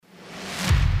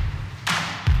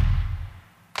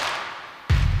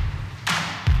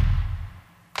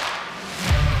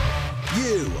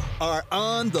are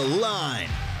on the line.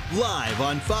 Live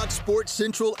on Fox Sports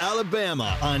Central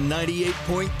Alabama on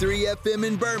 98.3 FM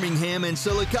in Birmingham and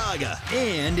Sylacauga,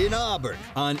 and in Auburn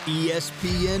on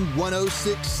ESPN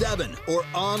 106.7 or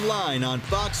online on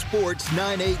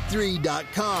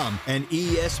foxsports983.com and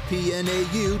espnau.com.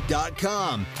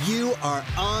 You are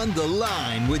on the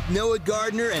line with Noah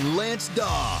Gardner and Lance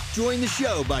Dawe. Join the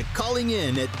show by calling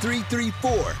in at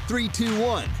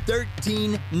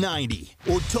 334-321-1390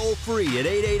 or toll free at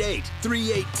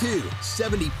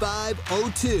 888-382-7502.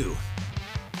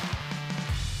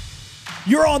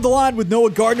 You're on the line with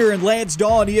Noah Gardner and Lance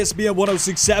Dawe on ESPN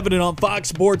 106.7 and on Fox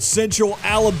Sports Central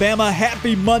Alabama.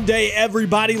 Happy Monday,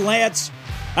 everybody. Lance,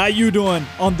 how you doing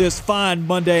on this fine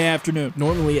Monday afternoon?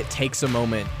 Normally it takes a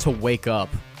moment to wake up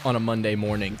on a Monday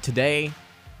morning. Today,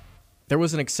 there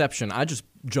was an exception. I just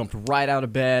jumped right out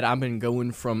of bed. I've been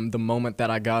going from the moment that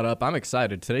I got up. I'm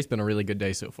excited. Today's been a really good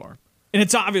day so far. And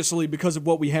it's obviously because of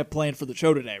what we have planned for the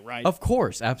show today, right? Of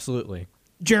course, absolutely.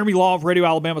 Jeremy Law of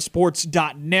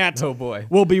RadioAlabamaSports.net. Oh, boy.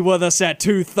 Will be with us at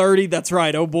 2:30. That's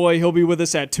right. Oh, boy. He'll be with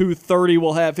us at 2:30.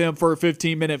 We'll have him for a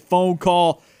 15-minute phone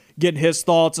call, getting his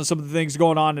thoughts on some of the things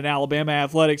going on in Alabama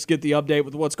athletics, get the update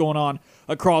with what's going on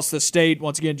across the state.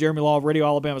 Once again, Jeremy Law of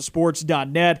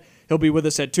RadioAlabamaSports.net. He'll be with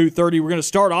us at 2:30. We're going to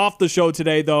start off the show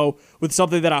today, though, with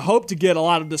something that I hope to get a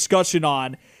lot of discussion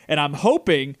on, and I'm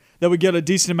hoping that we get a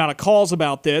decent amount of calls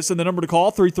about this. And the number to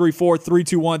call,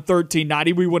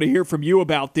 334-321-1390. We want to hear from you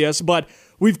about this. But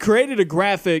we've created a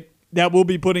graphic that we'll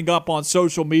be putting up on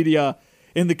social media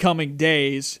in the coming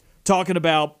days, talking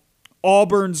about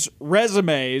Auburn's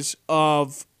resumes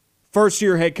of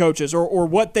first-year head coaches, or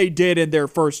what they did in their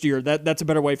first year. That's a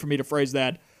better way for me to phrase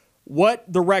that. What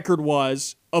the record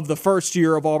was of the first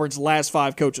year of Auburn's last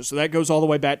 5 coaches. So that goes all the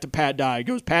way back to Pat Dawe. It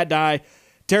goes Pat Dawe,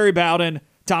 Terry Bowden,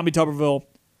 Tommy Tuberville,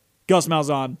 Gus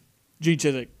Malzahn, Gene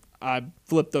Chizik. I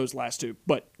flipped those last 2,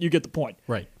 but you get the point.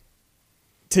 Right.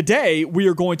 Today, we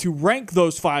are going to rank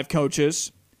those 5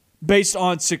 coaches based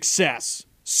on success.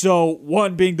 So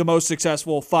 1 being the most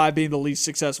successful, 5 being the least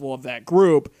successful of that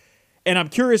group. And I'm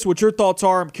curious what your thoughts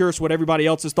are. I'm curious what everybody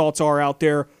else's thoughts are out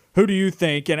there. Who do you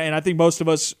think? And I think most of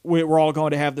us, we're all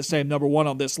going to have the same number 1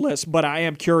 on this list. But I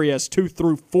am curious. 2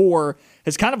 through 4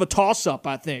 is kind of a toss-up,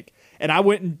 I think. And I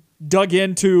went and dug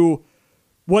into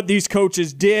what these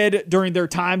coaches did during their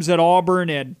times at Auburn.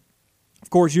 And, of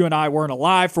course, you and I weren't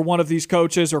alive for one of these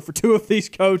coaches or for 2 of these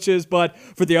coaches. But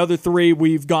for the other 3,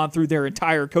 we've gone through their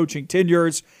entire coaching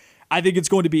tenures. I think it's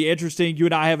going to be interesting. You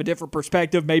and I have a different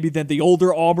perspective maybe than the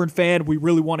older Auburn fan. We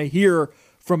really want to hear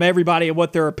from everybody and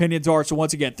what their opinions are. So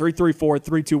once again,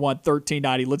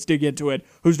 334-321-1390. Let's dig into it.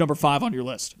 Who's number 5 on your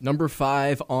list? Number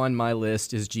 5 on my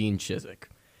list is Gene Chizik.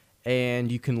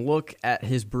 And you can look at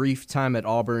his brief time at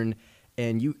Auburn,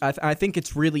 and I think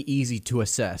it's really easy to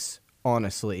assess,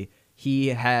 honestly. He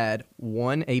had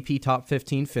 1 AP Top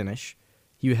 15 finish.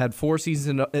 He had 4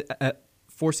 seasons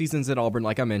at Auburn,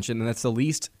 like I mentioned, and that's the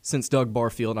least since Doug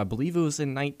Barfield. I believe it was in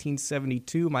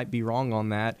 1972. Might be wrong on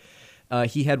that.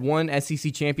 He had 1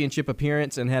 SEC championship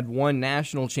appearance and had 1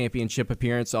 national championship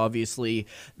appearance, obviously,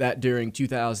 that during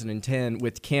 2010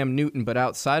 with Cam Newton. But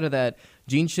outside of that,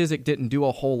 Gene Chizik didn't do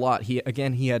a whole lot. He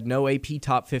had no AP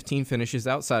Top 15 finishes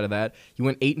outside of that. He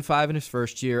went 8-5 in his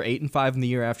first year, 8-5 in the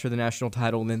year after the national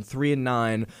title, and then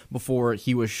 3-9 before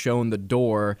he was shown the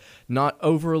door. Not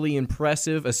overly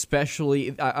impressive,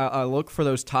 especially I look for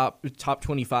those top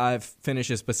 25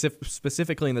 finishes,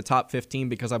 specifically in the top 15,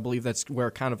 because I believe that's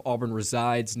where kind of Auburn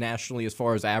resides nationally as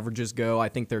far as averages go. I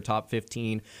think they're top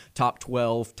 15, top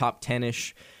 12, top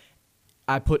 10-ish.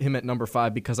 I put him at number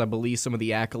 5 because I believe some of the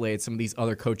accolades some of these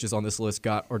other coaches on this list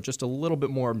got are just a little bit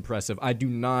more impressive. I do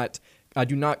not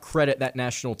credit that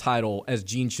national title as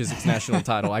Gene Chizik's national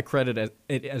title. I credit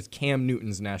it as Cam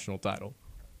Newton's national title.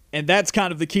 And that's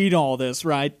kind of the key to all this,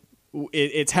 right?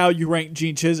 It's how you rank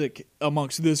Gene Chizik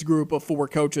amongst this group of 4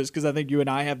 coaches, because I think you and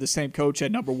I have the same coach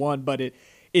at number 1, but it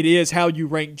is how you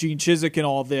rank Gene Chizik in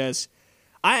all this.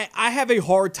 I have a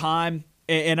hard time,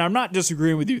 and I'm not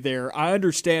disagreeing with you there. I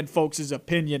understand folks'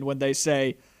 opinion when they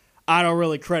say, I don't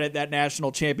really credit that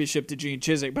national championship to Gene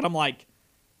Chizik. But I'm like,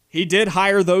 he did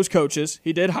hire those coaches.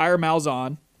 He did hire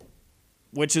Malzahn,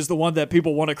 which is the one that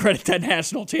people want to credit that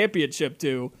national championship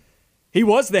to. He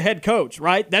was the head coach,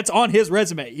 right? That's on his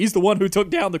resume. He's the one who took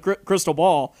down the crystal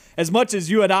ball. As much as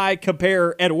you and I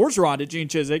compare Ed Orgeron to Gene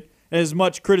Chizik, and as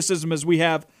much criticism as we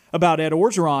have about Ed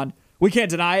Orgeron, we can't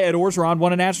deny Ed Orgeron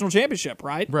won a national championship,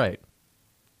 right? Right.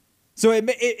 So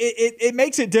it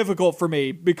makes it difficult for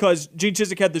me because Gene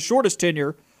Chizik had the shortest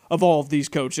tenure of all of these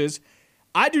coaches.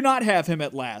 I do not have him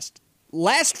at last.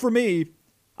 Last for me,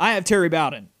 I have Terry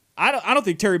Bowden. I don't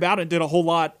think Terry Bowden did a whole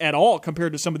lot at all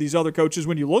compared to some of these other coaches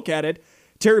when you look at it.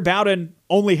 Terry Bowden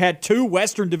only had 2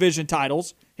 Western Division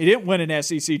titles. He didn't win an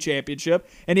SEC championship,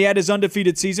 and he had his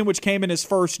undefeated season, which came in his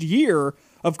first year.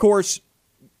 Of course,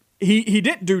 he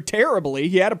didn't do terribly.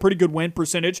 He had a pretty good win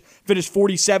percentage, finished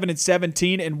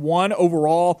 47-17 and won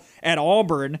overall at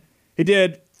Auburn. He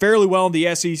did fairly well in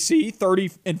the SEC,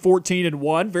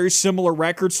 30-14-1, very similar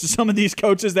records to some of these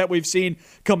coaches that we've seen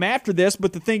come after this,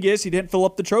 but the thing is, he didn't fill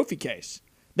up the trophy case.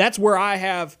 That's where I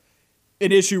have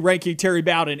an issue ranking Terry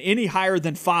Bowden any higher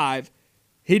than 5.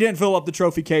 He didn't fill up the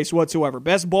trophy case whatsoever.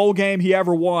 Best bowl game he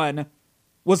ever won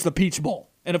was the Peach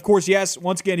Bowl. And of course, yes,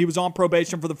 once again, he was on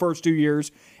probation for the first 2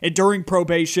 years, and during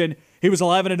probation, he was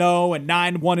 11-0 and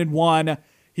 9-1-1.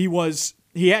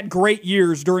 He had great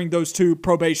years during those 2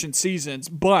 probation seasons,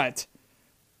 but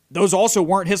those also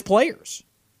weren't his players.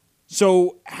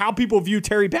 So how people view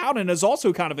Terry Bowden is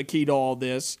also kind of a key to all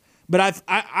this. But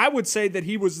I would say that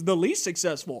he was the least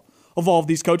successful of all of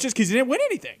these coaches because he didn't win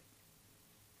anything.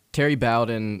 Terry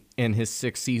Bowden, in his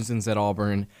 6 seasons at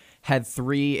Auburn, had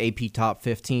 3 AP Top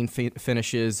 15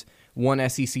 finishes, 1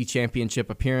 SEC championship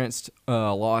appearance,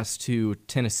 lost to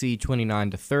Tennessee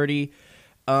 29-30.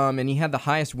 And he had the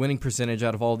highest winning percentage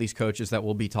out of all these coaches that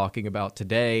we'll be talking about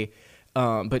today.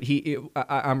 But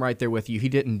I'm right there with you. He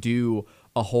didn't do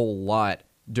a whole lot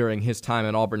during his time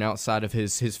at Auburn outside of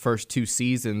his first 2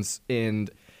 seasons. And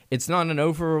it's not an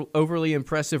overly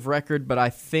impressive record, but I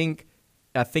think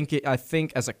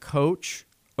as a coach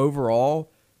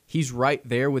overall, he's right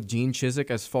there with Gene Chizik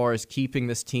as far as keeping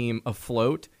this team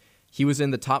afloat. He was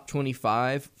in the top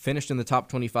 25, finished in the top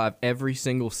 25 every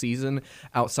single season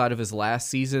outside of his last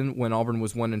season when Auburn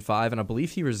was 1-5, and I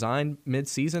believe he resigned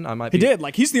mid-season. He did.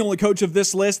 He's the only coach of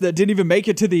this list that didn't even make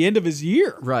it to the end of his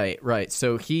year. Right.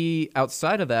 So he,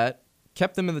 outside of that,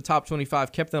 kept them in the top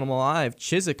 25, kept them alive.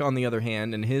 Chizik, on the other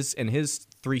hand, in his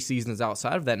 3 seasons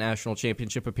outside of that national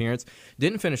championship appearance,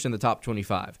 didn't finish in the top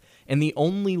 25. And the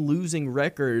only losing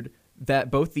record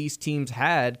that both these teams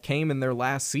had came in their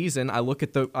last season. I look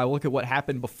at what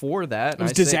happened before that. It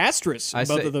was disastrous in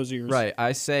both of those years. Right.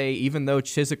 I say even though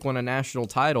Chizik won a national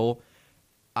title,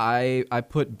 I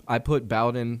put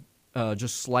Bowden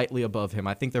just slightly above him.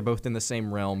 I think they're both in the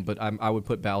same realm, but I would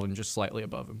put Bowden just slightly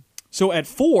above him. So at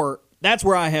 4, that's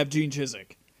where I have Gene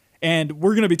Chizik. And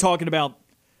we're going to be talking about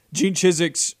Gene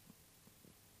Chizik's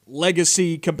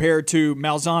legacy compared to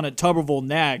Malzahn at Tuberville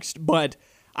next, but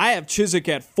I have Chizik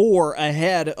at 4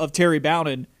 ahead of Terry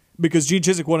Bowden because Gene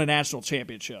Chizik won a national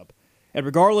championship. And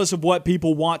regardless of what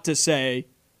people want to say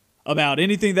about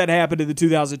anything that happened in the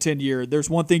 2010 year, there's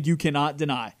one thing you cannot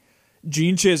deny.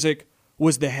 Gene Chizik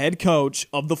was the head coach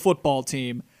of the football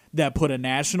team that put a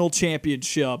national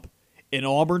championship in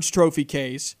Auburn's trophy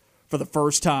case for the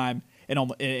first time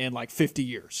in like 50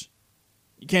 years.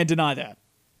 You can't deny that.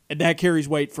 And that carries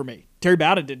weight for me. Terry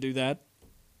Bowden didn't do that.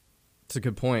 It's a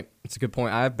good point.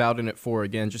 I have Bowden at 4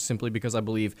 again, just simply because I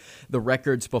believe the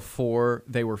records before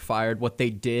they were fired, what they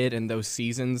did in those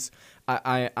seasons,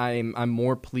 I'm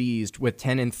more pleased with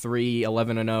 10-3,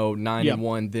 11-0,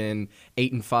 9-1 than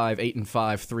 8-5, 8-5,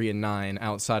 3-9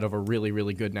 outside of a really,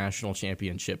 really good national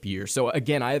championship year. So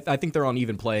again, I think they're on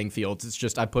even playing fields. It's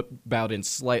just I put Bowden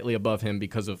slightly above him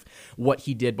because of what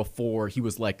he did before he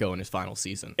was let go in his final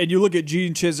season. And you look at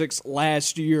Gene Chizik's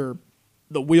last year,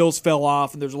 the wheels fell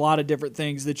off, and there's a lot of different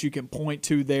things that you can point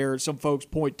to there. Some folks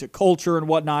point to culture and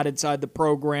whatnot inside the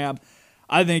program.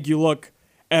 I think you look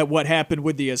at what happened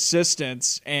with the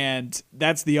assistants, and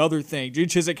that's the other thing. Gene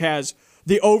Chizik has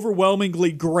the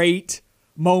overwhelmingly great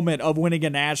moment of winning a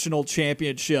national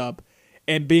championship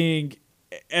and being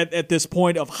at this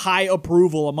point of high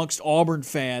approval amongst Auburn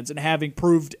fans and having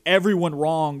proved everyone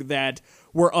wrong that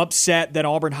were upset that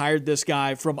Auburn hired this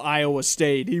guy from Iowa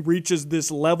State. He reaches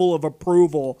this level of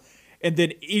approval and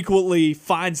then equally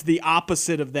finds the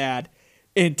opposite of that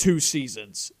in 2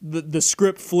 seasons. The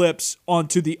script flips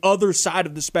onto the other side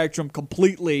of the spectrum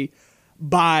completely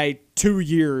by 2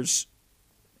 years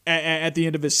at the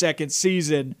end of his second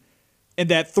season. And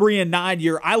that 3-9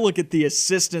 year, I look at the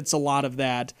assistants a lot of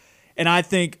that, and I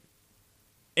think,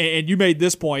 and you made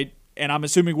this point, and I'm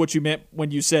assuming what you meant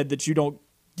when you said that you don't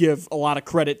give a lot of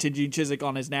credit to Gene Chizik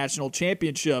on his national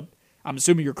championship. I'm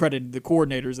assuming you're crediting the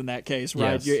coordinators in that case,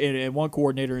 right? Yes. And one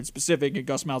coordinator in specific, and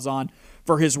Gus Malzahn,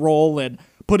 for his role in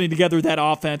putting together that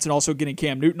offense and also getting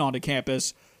Cam Newton onto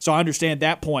campus. So I understand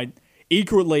that point.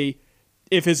 Equally,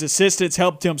 if his assistants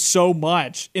helped him so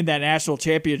much in that national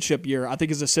championship year, I think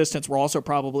his assistants were also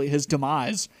probably his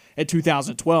demise in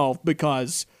 2012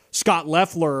 because Scott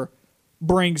Loeffler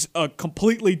brings a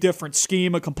completely different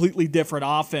scheme, a completely different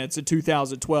offense in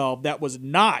 2012 that was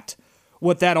not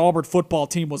what that Auburn football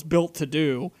team was built to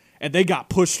do, and they got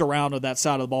pushed around on that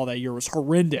side of the ball that year. It was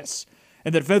horrendous.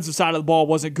 And the defensive side of the ball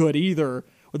wasn't good either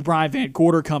with Brian Van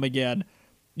Gorder coming in.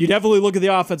 You definitely look at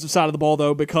the offensive side of the ball,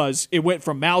 though, because it went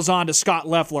from Malzahn to Scott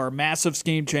Loeffler, a massive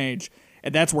scheme change,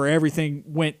 and that's where everything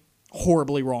went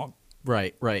horribly wrong.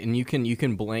 Right. And you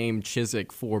can blame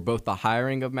Chizik for both the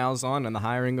hiring of Malzahn and the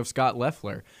hiring of Scott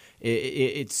Loeffler.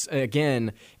 It's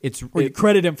you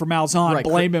credit him for Malzahn, right,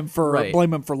 blame him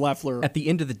for Loeffler. At the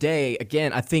end of the day,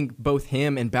 again, I think both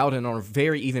him and Bowden are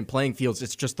very even playing fields.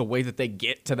 It's just the way that they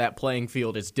get to that playing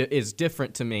field is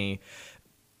different to me.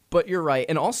 But you're right.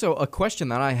 And also a question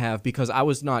that I have, because I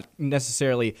was not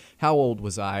necessarily, how old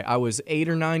was I? I was 8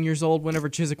 or 9 years old whenever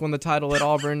Chizik won the title at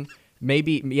Auburn.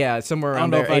 Maybe, yeah, somewhere around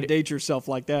there. I don't know if I'd date yourself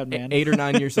like that, man. 8 or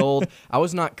 9 years old. I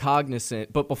was not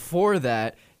cognizant. But before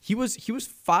that, he was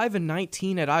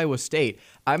 5-19 at Iowa State.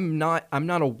 I'm not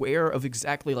aware of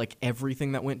exactly like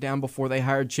everything that went down before they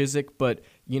hired Chizik, but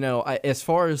as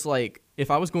far as like if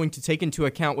I was going to take into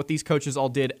account what these coaches all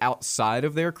did outside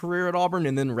of their career at Auburn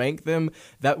and then rank them,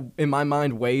 that in my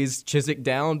mind weighs Chizik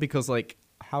down, because like,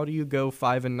 how do you go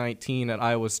 5-19 at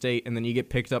Iowa State and then you get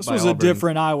picked up by Auburn? This was a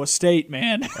different Iowa State,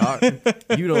 man.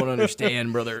 You don't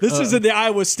understand, brother. This isn't the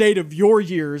Iowa State of your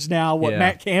years now, what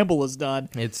Matt Campbell has done.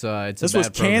 This was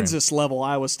Kansas level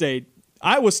Iowa State.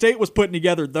 Iowa State was putting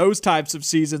together those types of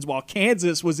seasons while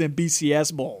Kansas was in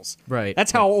BCS bowls. Right.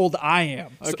 That's how old I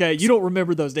am. Okay, you don't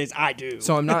remember those days. I do.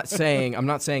 So I'm not saying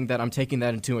that I'm taking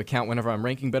that into account whenever I'm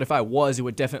ranking, but if I was, it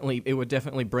would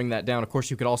definitely bring that down. Of course,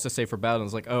 you could also say for Bowden,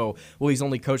 it's like, oh, well, he's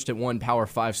only coached at one Power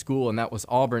 5 school, and that was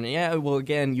Auburn. Yeah, well,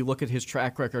 again, you look at his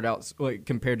track record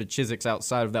compared to Chizik's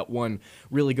outside of that one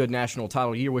really good national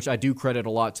title year, which I do credit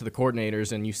a lot to the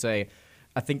coordinators, and you say,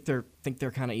 I think they're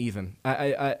kind of even.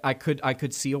 I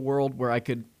could see a world where I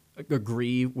could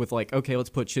agree with like, okay, let's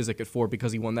put Chizik at 4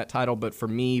 because he won that title, but for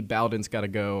me, Bowden's got to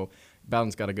go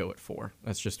at 4.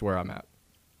 That's just where I'm at.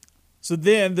 So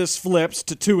then this flips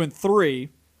to 2 and 3,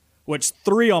 which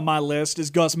 3 on my list is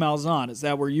Gus Malzahn. Is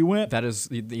that where you went? That is,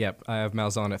 yeah. I have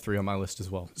Malzahn at 3 on my list as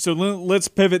well. So let's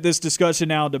pivot this discussion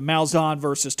now to Malzahn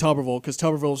versus Tuberville, because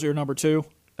Tuberville's your number 2.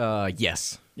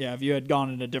 Yes. Yeah, if you had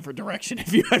gone in a different direction,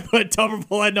 if you had put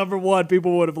Tuberville at number 1,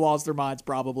 people would have lost their minds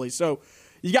probably. So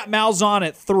you got Malzahn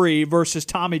at 3 versus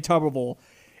Tommy Tuberville.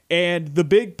 And the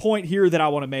big point here that I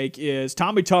want to make is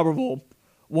Tommy Tuberville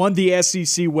won the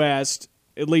SEC West.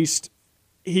 At least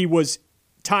he was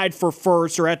tied for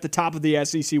first or at the top of the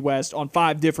SEC West on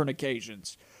 5 different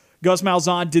occasions. Gus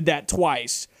Malzahn did that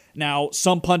twice. Now,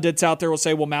 some pundits out there will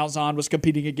say, well, Malzahn was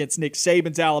competing against Nick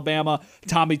Saban's Alabama.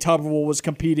 Tommy Tuberville was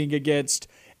competing against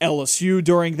LSU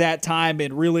during that time,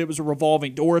 and really it was a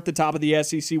revolving door at the top of the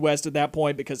SEC West at that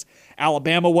point because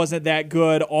Alabama wasn't that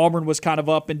good. Auburn was kind of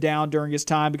up and down during his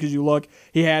time because you look,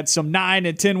 he had some 9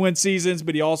 and 10 win seasons,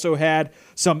 but he also had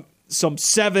some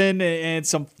 7 and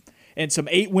some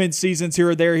 8 win seasons here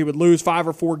or there. He would lose 5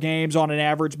 or 4 games on an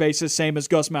average basis, same as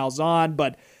Gus Malzahn,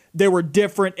 but there were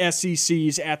different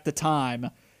SECs at the time.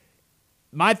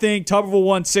 My thing, Tuberville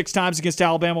won 6 times against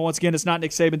Alabama. Once again, it's not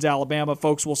Nick Saban's Alabama.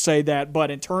 Folks will say that. But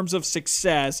in terms of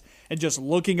success and just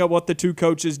looking at what the two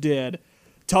coaches did,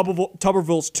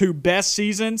 Tuberville's 2 best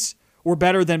seasons were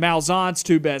better than Malzahn's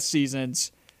 2 best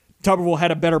seasons. Tuberville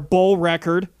had a better bowl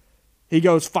record. He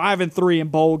goes 5-3 in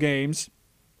bowl games.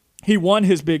 He won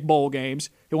his big bowl games.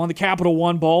 He won the Capital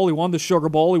One Bowl. He won the Sugar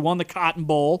Bowl. He won the Cotton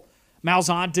Bowl.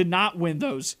 Malzahn did not win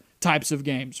those types of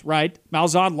games, right?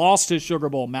 Malzahn lost his Sugar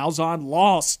Bowl. Malzahn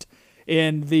lost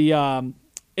in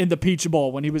the Peach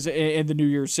Bowl when he was in the New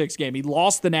Year's Six game. He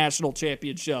lost the national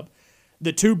championship.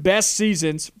 The 2 best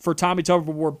seasons for Tommy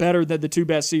Tuberville were better than the 2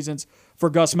 best seasons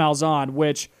for Gus Malzahn,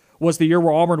 which was the year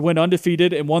where Auburn went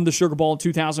undefeated and won the Sugar Bowl in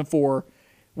 2004,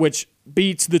 which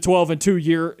beats the 12-2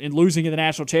 year in losing in the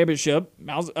national championship.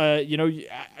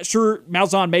 Sure,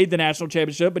 Malzahn made the national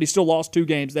championship, but he still lost 2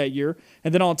 games that year.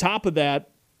 And then on top of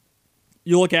that,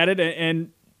 you look at it,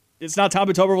 and it's not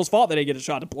Tommy Tuberville's fault that they get a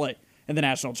shot to play in the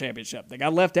national championship. They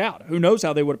got left out. Who knows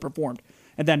how they would have performed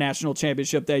at that national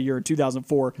championship that year in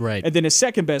 2004. Right. And then his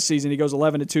second best season, he goes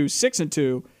 11-2,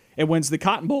 6-2, and wins the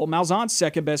Cotton Bowl. Malzahn's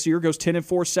second best year goes 10-4,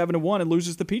 7-1, and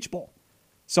loses the Peach Bowl.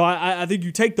 So I think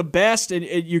you take the best and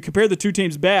you compare the 2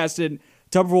 teams' best, and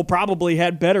Tuberville probably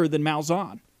had better than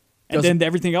Malzahn. And then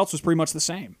everything else was pretty much the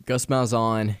same. Gus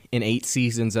Malzahn, in 8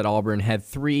 seasons at Auburn, had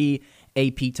 3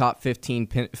 AP top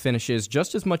 15 finishes,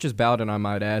 just as much as Bowden, I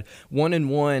might add.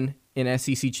 1-1 in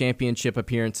SEC championship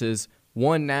appearances,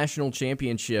 1 national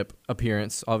championship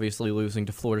appearance, obviously losing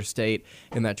to Florida State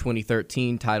in that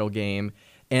 2013 title game.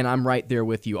 And I'm right there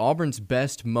with you. Auburn's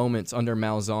best moments under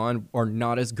Malzahn are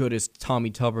not as good as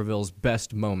Tommy Tuberville's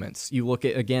best moments. You look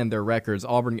at, again, their records.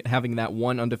 Auburn having that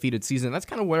one undefeated season. That's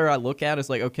kind of where I look at. It's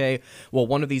like, okay, well,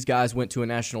 one of these guys went to a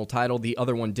national title. The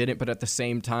other one didn't. But at the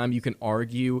same time, you can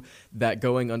argue that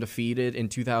going undefeated in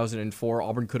 2004,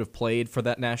 Auburn could have played for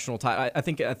that national title. I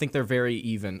think they're very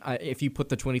even. If you put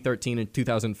the 2013 and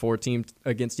 2004 team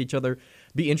against each other,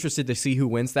 be interested to see who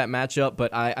wins that matchup,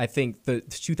 but I think the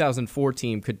 2004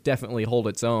 team could definitely hold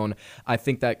its own. I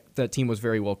think that team was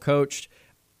very well coached.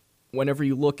 Whenever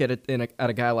you look at it at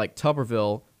a guy like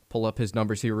Tuberville, pull up his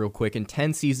numbers here real quick. In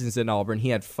 10 seasons in Auburn, he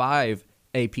had 5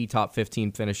 AP top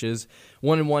 15 finishes,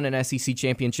 1-1 in SEC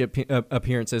championship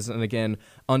appearances, and again,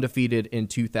 undefeated in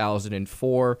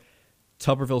 2004.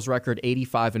 Tuberville's record,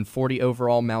 85-40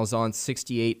 overall. Malzahn,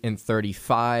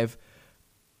 68-35.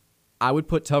 I would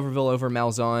put Tuberville over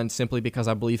Malzahn simply because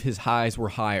I believe his highs were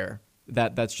higher.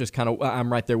 That's just kind of,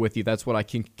 I'm right there with you. That's what I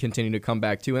can continue to come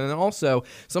back to. And then also,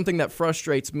 something that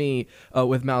frustrates me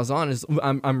with Malzahn is,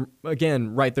 I'm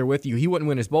again right there with you. He wouldn't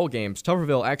win his bowl games.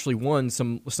 Tuberville actually won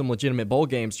some legitimate bowl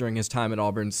games during his time at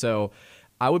Auburn. So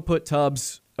I would put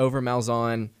Tubbs over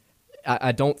Malzahn.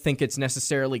 I don't think it's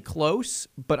necessarily close,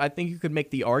 but I think you could make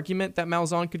the argument that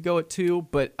Malzahn could go at 2,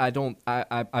 but I don't.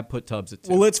 I put Tubbs at 2.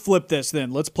 Well, let's flip this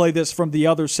then. Let's play this from the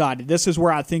other side. This is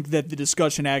where I think that the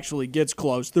discussion actually gets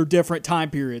close. They're different time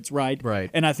periods, right?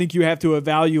 Right. And I think you have to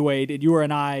evaluate, and you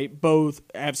and I both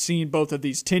have seen both of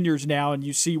these tenures now, and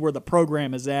you see where the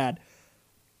program is at.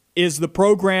 Is the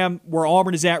program where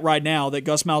Auburn is at right now that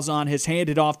Gus Malzahn has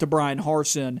handed off to Brian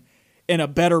Harsin in a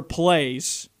better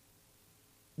place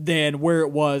than where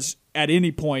it was at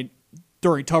any point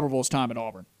during Tuberville's time at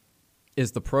Auburn?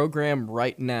 Is the program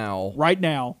right now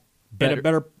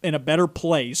better? in a better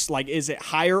place? Like, is it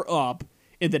higher up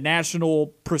in the national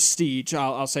prestige?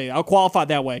 I'll qualify it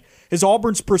that way. Is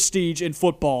Auburn's prestige in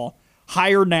football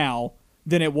higher now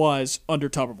than it was under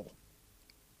Tuberville?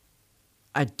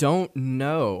 I don't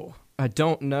know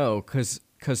because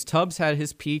Tubbs had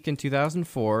his peak in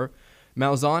 2004.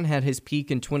 Malzahn had his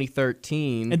peak in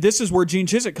 2013. And this is where Gene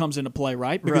Chizik comes into play,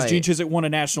 right? Because Gene Chizik won a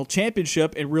national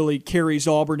championship and really carries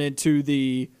Auburn into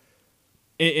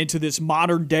this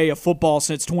modern day of football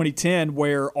since 2010,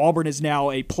 where Auburn is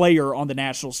now a player on the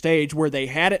national stage where they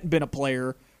hadn't been a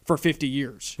player for 50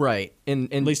 years. Right.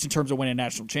 At least in terms of winning a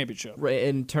national championship. Right.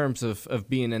 In terms of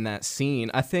being in that scene,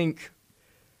 I think,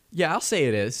 yeah, I'll say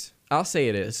it is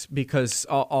because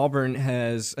Auburn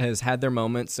has had their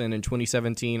moments, and in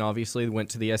 2017, obviously, went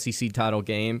to the SEC title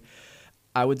game.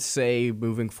 I would say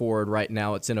moving forward right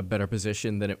now, it's in a better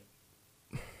position than it.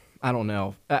 I don't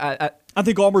know. I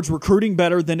think Auburn's recruiting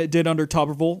better than it did under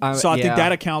Tuberville, so I think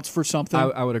that accounts for something.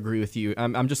 I would agree with you.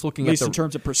 I'm just looking at least in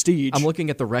terms of prestige. I'm looking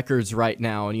at the records right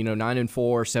now, and 9-4,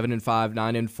 7-5,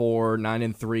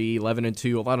 9-4, 9-3,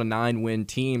 11-2, a lot of 9-win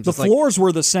teams. The floors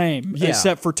were the same,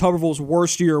 except for Tuberville's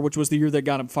worst year, which was the year that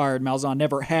got him fired. Malzahn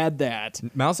never had that.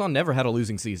 Malzahn never had a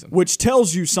losing season, which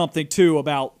tells you something too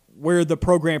about where the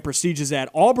program prestige is at.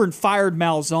 Auburn fired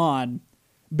Malzahn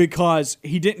because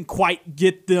he didn't quite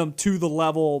get them to the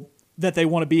level that they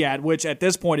want to be at, which at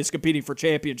this point is competing for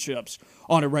championships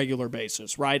on a regular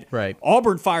basis, right? Right.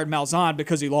 Auburn fired Malzahn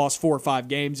because he lost 4 or 5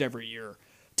 games every year.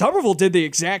 Tuberville did the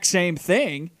exact same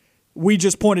thing. We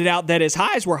just pointed out that his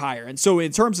highs were higher. And so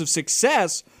in terms of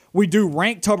success, we do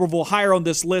rank Tuberville higher on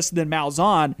this list than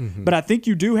Malzahn, but I think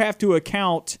you do have to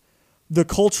account the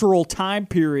cultural time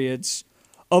periods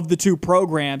of the two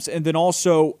programs, and then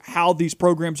also how these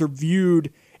programs are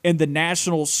viewed in the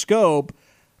national scope.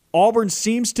 Auburn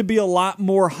seems to be a lot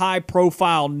more high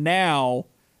profile now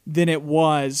than it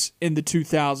was in the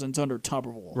 2000s under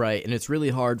Tuberville. Right, and it's really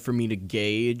hard for me to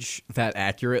gauge that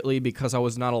accurately because I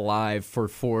was not alive for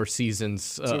 4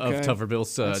 seasons of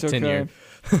Tuberville's tenure.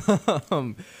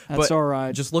 That's all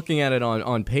right. Just looking at it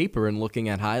on paper and looking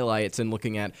at highlights and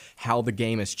looking at how the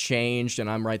game has changed, and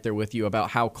I'm right there with you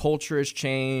about how culture has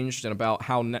changed and about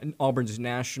how Auburn's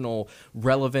national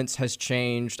relevance has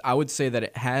changed, I would say that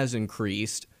it has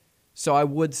increased. So I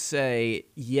would say,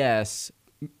 yes,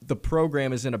 the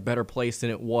program is in a better place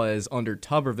than it was under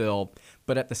Tuberville,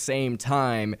 but at the same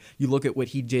time, you look at what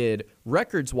he did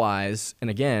records-wise, and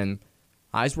again,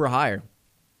 highs were higher.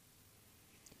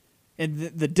 And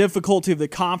the difficulty of the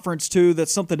conference, too,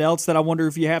 that's something else that I wonder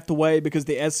if you have to weigh, because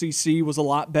the SEC was a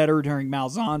lot better during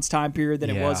Malzahn's time period than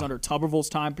it was under Tuberville's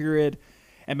time period.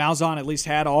 And Malzahn at least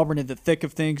had Auburn in the thick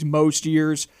of things most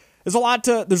years. There's a lot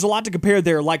to compare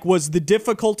there. Like, was the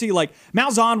difficulty, like,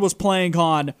 Malzahn was playing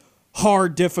on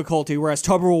hard difficulty, whereas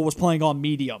Tuberville was playing on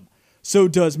medium. So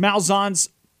does Malzahn's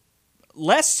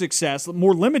less success,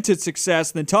 more limited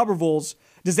success than Tuberville's,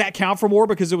 Does that count for more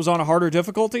because it was on a harder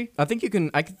difficulty? I think you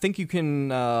can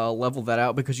level that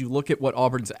out because you look at what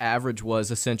Auburn's average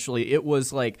was. Essentially, it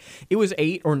was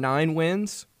 8 or 9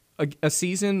 wins a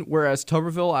season, whereas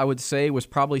Tuberville, I would say, was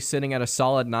probably sitting at a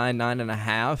solid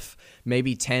 9.5,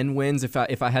 maybe 10 wins if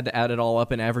I had to add it all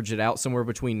up and average it out, somewhere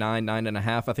between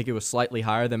 9.5. I think it was slightly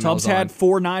higher than Tubbs Malzahn. had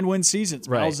 4 9-win seasons.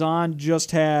 Right. Malzahn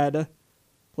just had,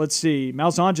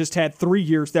 Malzahn just had 3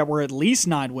 years that were at least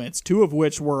 9 wins, 2 of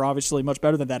which were obviously much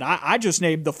better than that. I just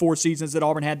named the 4 seasons that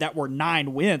Auburn had that were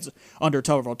 9 wins under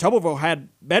Tuberville. Tuberville had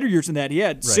better years than that. He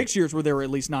had 6 years where there were at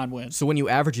least 9 wins. So when you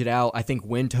average it out, I think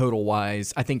win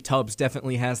total-wise, I think Tubbs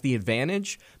definitely has the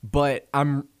advantage, but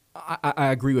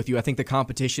I agree with you. I think the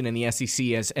competition in the SEC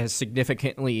has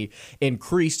significantly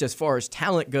increased as far as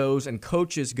talent goes and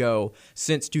coaches go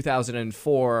since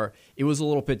 2004. It was a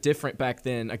little bit different back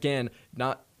then. Again,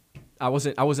 I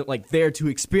wasn't like there to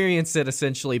experience it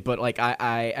essentially, but like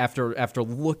I after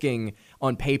looking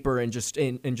on paper and just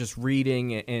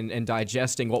reading and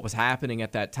digesting what was happening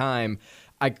at that time,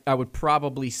 I would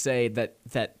probably say that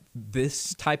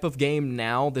this type of game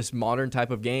now, this modern type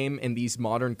of game, and these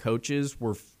modern coaches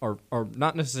are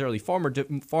not necessarily far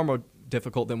more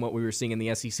difficult than what we were seeing in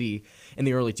the SEC in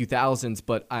the early 2000s,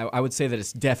 but I would say that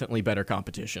it's definitely better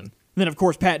competition. And then, of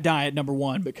course, Pat Dawe at number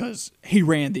 1 because he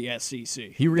ran the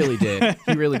SEC. He really did.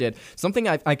 He really did. Something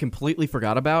I completely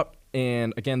forgot about,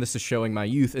 and again, this is showing my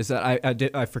youth, is that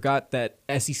I forgot that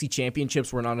SEC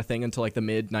championships were not a thing until like the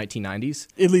mid-1990s.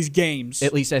 At least games.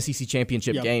 At least SEC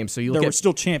championship games. So there were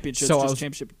still championships,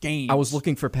 championship games. I was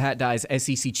looking for Pat Dye's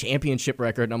SEC championship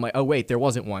record, and I'm like, oh wait, there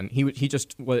wasn't one. He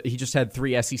just had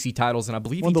 3 SEC titles, and I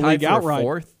believe he tied for a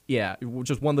 4th. Yeah,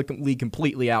 just won the league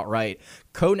completely outright.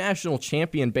 Co-national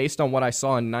champion based on what I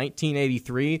saw in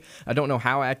 1983. I don't know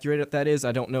how accurate that is.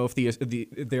 I don't know if there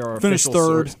are finished official 3rd.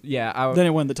 sources. Yeah, then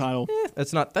it won the title.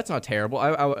 That's not terrible.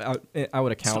 I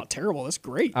would account. It's not terrible. That's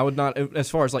great. I would not, as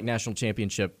far as like national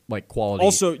championship like quality.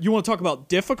 Also, you want to talk about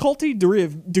difficulty,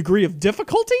 degree of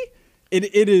difficulty?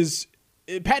 It is.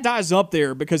 Pat Dye's up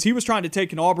there because he was trying to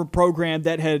take an Auburn program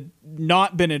that had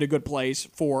not been in a good place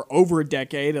for over a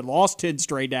decade and lost 10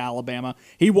 straight to Alabama.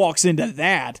 He walks into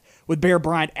that with Bear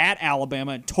Bryant at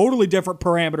Alabama and totally different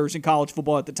parameters in college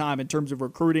football at the time in terms of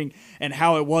recruiting and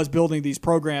how it was building these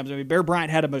programs. I mean, Bear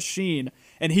Bryant had a machine,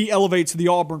 and he elevates the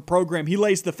Auburn program. He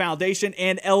lays the foundation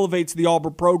and elevates the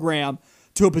Auburn program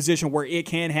to a position where it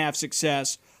can have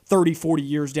success 30, 40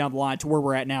 years down the line to where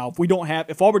we're at now.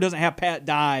 If Auburn doesn't have Pat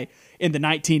Dawe in the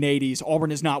 1980s,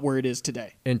 Auburn is not where it is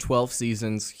today. In 12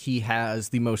 seasons, he has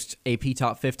the most AP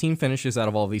Top 15 finishes out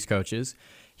of all of these coaches.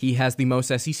 He has the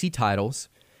most SEC titles,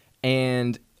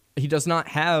 and he does not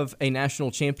have a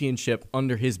national championship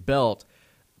under his belt,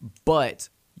 but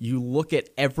you look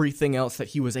at everything else that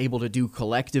he was able to do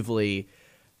collectively.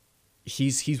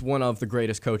 He's one of the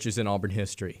greatest coaches in Auburn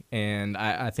history, and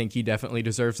I think he definitely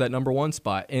deserves that number 1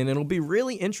 spot. And it'll be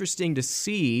really interesting to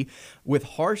see with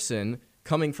Harsin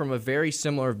coming from a very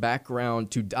similar background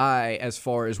to Dawe as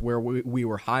far as where we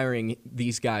were hiring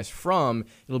these guys from.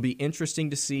 It'll be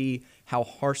interesting to see how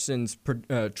Harsin's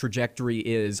trajectory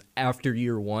is after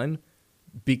year 1,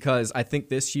 because I think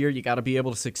this year you got to be able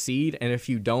to succeed, and if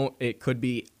you don't, it could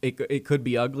be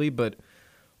ugly, but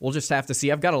we'll just have to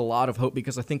see. I've got a lot of hope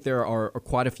because I think there are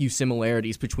quite a few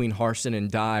similarities between Harsin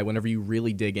and Dawe whenever you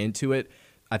really dig into it.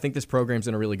 I think this program's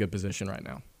in a really good position right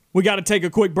now. We got to take a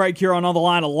quick break here on the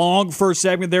Line. A long first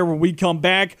segment there. When we come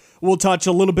back, we'll touch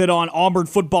a little bit on Auburn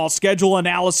football schedule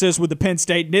analysis with the Penn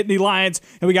State Nittany Lions.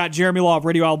 And we got Jeremy Law of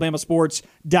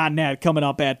RadioAlabamaSports.net coming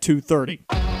up at 2:30.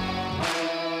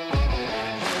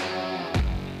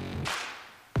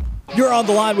 You're on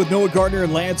the line with Noah Gardner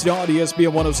and Lance Dawe,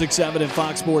 ESPN 106.7 and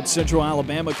Fox Sports Central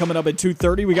Alabama. Coming up at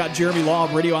 2:30, we got Jeremy Law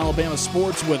of Radio Alabama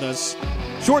Sports with us.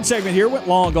 Short segment here, went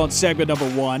long on segment number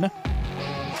 1.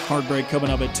 Hard break coming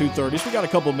up at 2:30, so we got a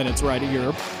couple minutes right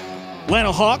here.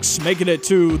 Atlanta Hawks making it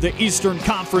to the Eastern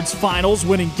Conference Finals,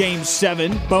 winning Game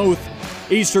 7. Both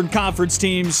Eastern Conference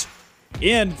teams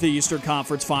in the Eastern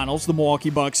Conference Finals, the Milwaukee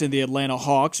Bucks and the Atlanta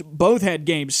Hawks, both had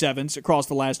Game 7s across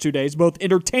the last 2 days, both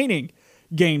entertaining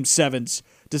Game 7s,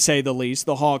 to say the least.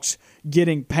 The Hawks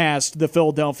getting past the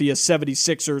Philadelphia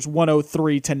 76ers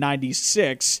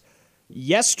 103-96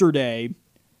 yesterday.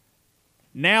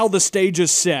 Now the stage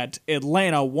is set.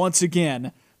 Atlanta once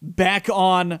again back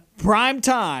on prime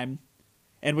time,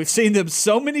 and we've seen them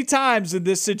so many times in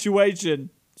this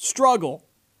situation struggle.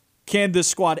 Can this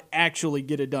squad actually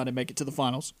get it done and make it to the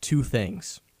finals? 2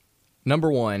 things. Number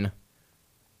 1,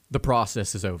 the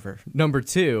process is over. Number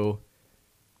 2,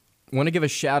 want to give a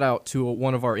shout out to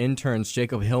one of our interns,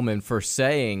 Jacob Hillman, for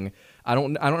saying, I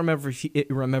don't remember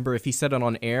if he said it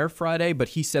on air Friday, but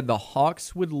he said the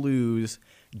Hawks would lose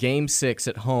Game 6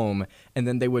 at home, and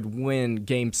then they would win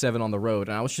Game 7 on the road.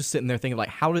 And I was just sitting there thinking, like,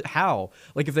 how?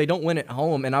 Like, if they don't win at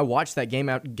home, and I watched that game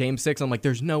out, Game 6, I'm like,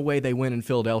 there's no way they win in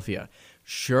Philadelphia.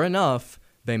 Sure enough,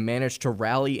 they managed to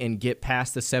rally and get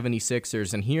past the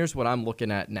 76ers, and here's what I'm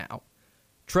looking at now.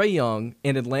 Trae Young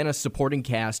and Atlanta's supporting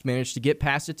cast managed to get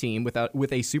past a team with a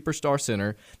superstar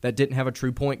center that didn't have a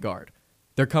true point guard.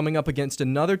 They're coming up against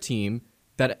another team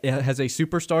that has a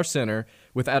superstar center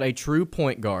without a true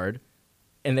point guard,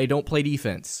 and they don't play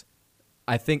defense.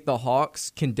 I think the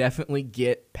Hawks can definitely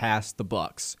get past the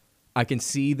Bucks. I can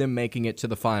see them making it to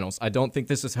the finals. I don't think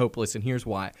this is hopeless, and here's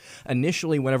why.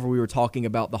 Initially, whenever we were talking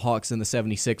about the Hawks and the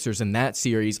 76ers in that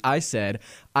series, I said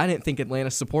I didn't think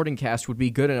Atlanta's supporting cast would be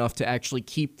good enough to actually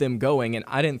keep them going, and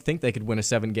I didn't think they could win a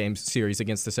 7-game series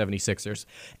against the 76ers.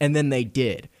 And then they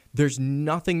did. There's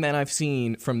nothing that I've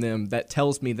seen from them that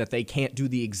tells me that they can't do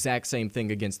the exact same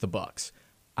thing against the Bucks.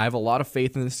 I have a lot of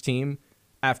faith in this team.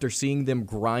 After seeing them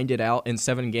grind it out in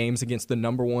 7 games against the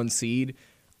number 1 seed,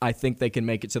 I think they can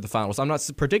make it to the finals. I'm not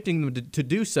predicting them to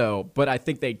do so, but I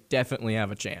think they definitely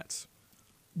have a chance.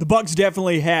 The Bucks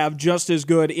definitely have just as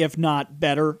good, if not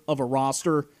better, of a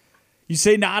roster. You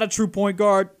say not a true point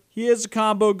guard. He is a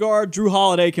combo guard. Drew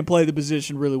Holiday can play the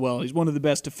position really well. He's one of the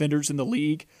best defenders in the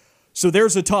league. So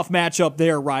there's a tough matchup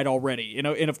there right already. You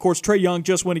know, and of course, Trae Young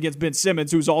just went against Ben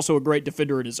Simmons, who's also a great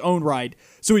defender in his own right.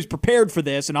 So he's prepared for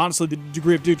this, and honestly, the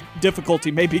degree of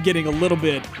difficulty may be getting a little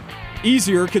bit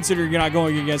easier considering you're not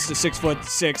going against a 6'6",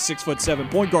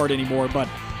 6'7" point guard anymore. But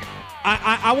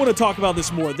I want to talk about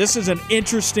this more. This is an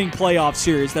interesting playoff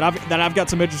series that I've got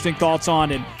some interesting thoughts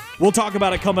on, and we'll talk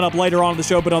about it coming up later on in the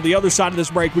show. But on the other side of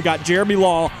this break, we got Jeremy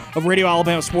Law of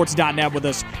RadioAlabamaSports.net with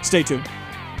us. Stay tuned.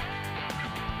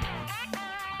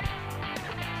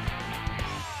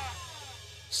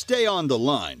 Stay on the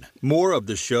line. More of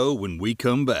the show when we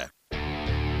come back.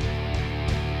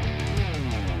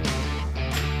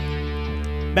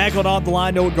 Back on the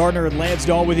Line, Noah Gardner and Lance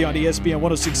Dawe with you on ESPN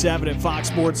 106.7 and Fox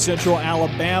Sports Central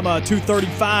Alabama,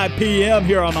 2:35 p.m.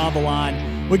 here on the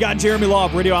Line. We got Jeremy Law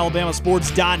of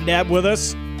RadioAlabamaSports.net with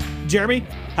us. Jeremy,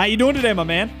 how you doing today, my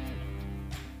man?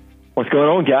 What's going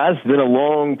on, guys? It's been a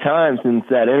long time since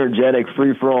that energetic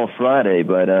free-for-all Friday,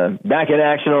 but back in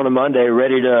action on a Monday,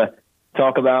 ready to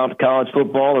talk about college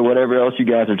football or whatever else you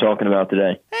guys are talking about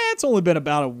today. It's only been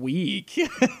about a week,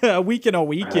 a week and a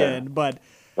weekend, but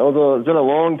it's been a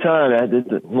long time.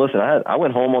 Listen, I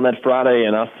went home on that Friday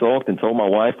and I sulked and told my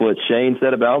wife what Shane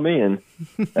said about me, and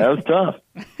that was tough.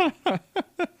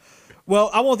 Well,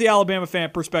 I want the Alabama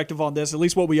fan perspective on this, at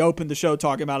least what we opened the show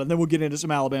talking about, and then we'll get into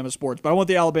some Alabama sports. But I want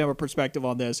the Alabama perspective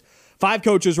on this. 5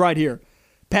 coaches right here.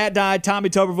 Pat Dye, Tommy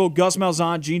Tuberville, Gus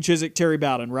Malzahn, Gene Chizik, Terry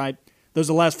Bowden, right? Those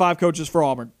are the last 5 coaches for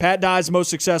Auburn. Pat Dye's the most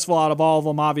successful out of all of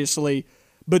them, obviously.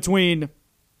 Between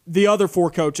the other 4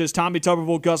 coaches, Tommy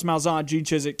Tuberville, Gus Malzahn, Gene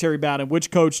Chizik, Terry Bowden,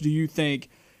 which coach do you think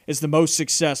is the most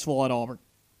successful at Auburn?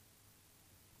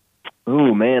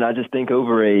 Oh, man, I just think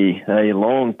over a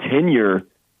long tenure,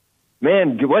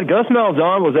 man, what Gus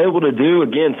Malzahn was able to do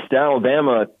against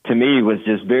Alabama, to me, was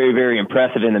just very, very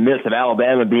impressive in the midst of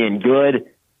Alabama being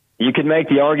good. You could make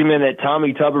the argument that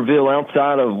Tommy Tuberville,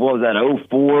 outside of,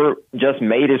 04, just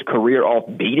made his career off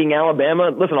beating Alabama.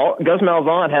 Listen, Gus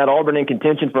Malzahn had Auburn in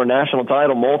contention for a national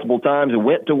title multiple times and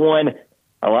went to one.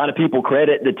 A lot of people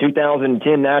credit the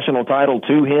 2010 national title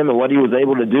to him and what he was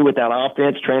able to do with that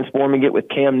offense, transforming it with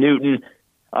Cam Newton.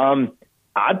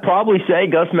 I'd probably say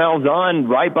Gus Malzahn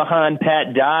right behind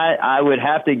Pat Dye. I would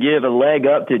have to give a leg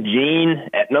up to Gene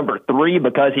at number 3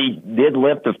 because he did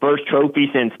lift the first trophy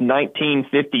since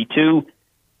 1952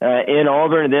 in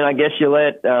Auburn. And then I guess you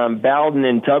let Bowden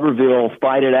and Tuberville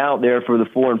fight it out there for the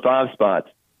 4 and 5 spots.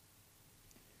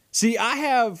 See, I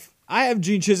have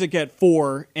Gene Chizik at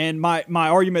 4, and my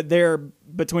argument there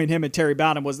between him and Terry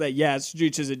Bowden was that, yes,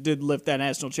 Gene Chizik did lift that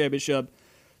national championship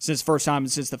since first time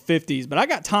since the 50s. But I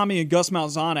got Tommy and Gus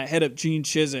Malzahn ahead of Gene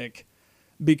Chizik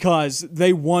because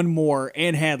they won more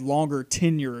and had longer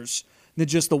tenures than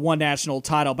just the one national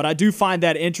title. But I do find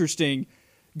that interesting,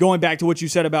 going back to what you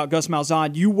said about Gus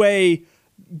Malzahn. You weigh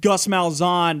Gus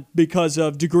Malzahn because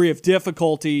of degree of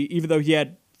difficulty, even though he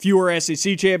had fewer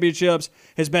SEC championships.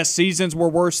 His best seasons were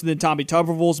worse than Tommy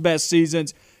Tuberville's best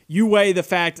seasons. You weigh the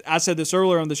fact, I said this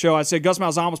earlier on the show, I said Gus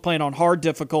Malzahn was playing on hard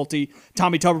difficulty,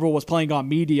 Tommy Tuberville was playing on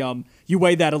medium. You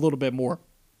weigh that a little bit more.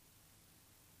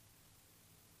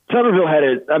 Tuberville had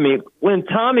when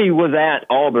Tommy was at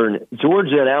Auburn,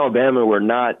 Georgia and Alabama were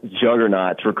not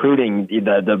juggernauts recruiting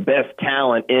the best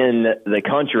talent in the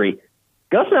country.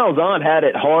 Gus Malzahn had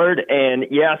it hard, and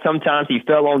yeah, sometimes he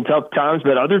fell on tough times,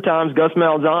 but other times Gus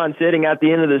Malzahn sitting at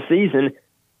the end of the season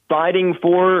fighting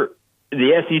for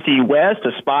the SEC West,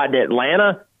 a spot in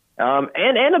Atlanta,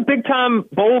 and a big-time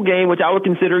bowl game, which I would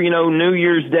consider, New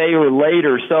Year's Day or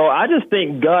later. So I just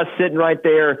think Gus sitting right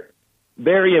there,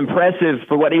 very impressive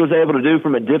for what he was able to do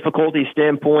from a difficulty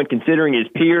standpoint, considering his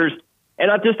peers. And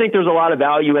I just think there's a lot of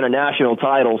value in a national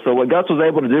title. So what Gus was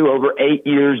able to do over 8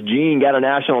 years, Gene got a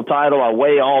national title. I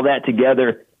weigh all that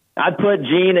together. I'd put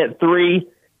Gene at 3.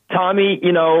 Tommy,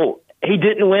 he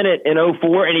didn't win it in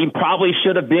 2004, and he probably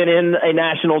should have been in a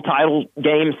national title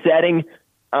game setting.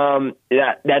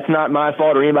 That's not my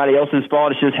fault or anybody else's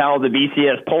fault. It's just how the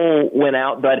BCS poll went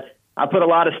out. But I put a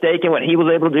lot of stake in what he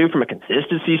was able to do from a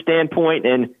consistency standpoint.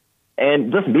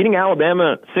 And just beating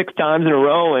Alabama 6 times in a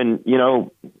row and,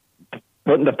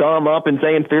 putting the thumb up and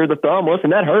saying fear the thumb. Listen,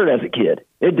 that hurt as a kid.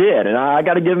 It did, and I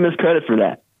got to give him his credit for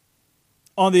that.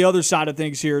 On the other side of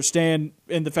things here, Stan,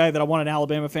 in the fact that I want an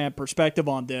Alabama fan perspective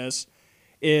on this,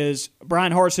 is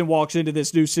Brian Harsin walks into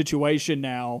this new situation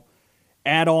now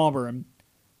at Auburn.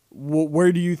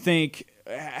 Where do you think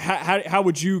how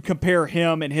would you compare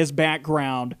him and his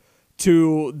background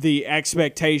to the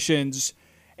expectations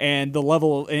and the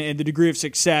level and the degree of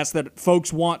success that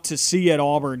folks want to see at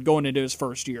Auburn going into his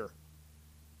first year?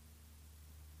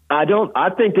 I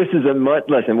think this is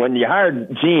listen, when you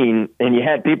hired Gene and you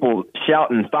had people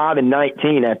shouting 5 and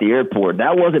 19 at the airport,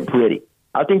 that wasn't pretty.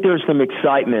 I think there's some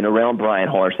excitement around Brian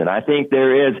Harsin. I think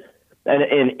there is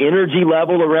an energy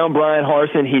level around Brian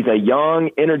Harsin. He's a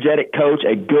young, energetic coach,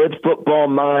 a good football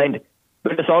mind,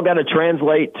 but it's all got to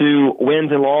translate to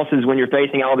wins and losses when you're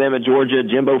facing Alabama, Georgia,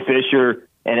 Jimbo Fisher,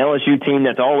 an LSU team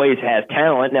that's always has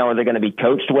talent. Now, are they going to be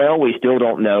coached well? We still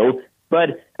don't know.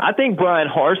 But I think Brian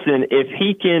Harsin, if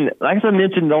he can, like I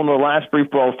mentioned on the last Free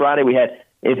For All Friday we had,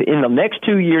 if in the next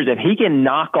 2 years, if he can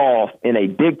knock off in a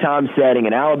big-time setting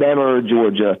in Alabama or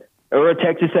Georgia or a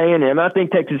Texas A&M, I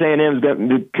think Texas A&M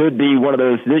could be one of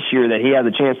those this year that he has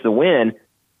a chance to win.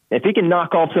 If he can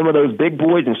knock off some of those big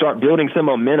boys and start building some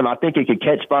momentum, I think it could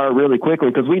catch fire really quickly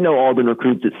because we know Auburn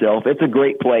recruits itself. It's a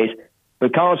great place.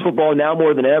 But college football now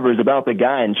more than ever is about the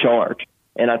guy in charge.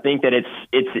 And I think that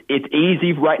it's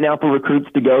easy right now for recruits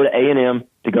to go to A&M,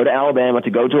 to go to Alabama, to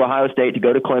go to Ohio State, to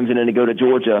go to Clemson, and to go to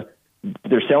Georgia.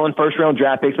 They're selling first-round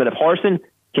draft picks. But if Harsin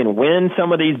can win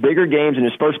some of these bigger games in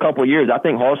his first couple of years, I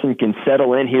think Harsin can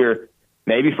settle in here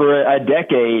maybe for a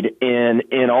decade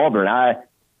in Auburn.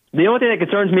 The only thing that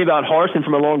concerns me about Harsin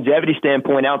from a longevity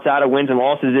standpoint outside of wins and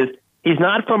losses is he's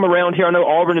not from around here. I know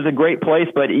Auburn is a great place,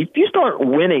 but if you start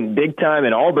winning big time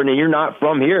in Auburn and you're not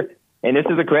from here, and this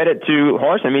is a credit to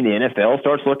Harsin. I mean, the NFL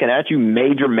starts looking at you.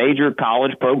 Major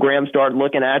college programs start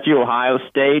looking at you. Ohio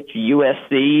State,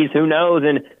 USC's, who knows?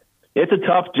 And it's a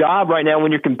tough job right now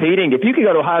when you're competing. If you could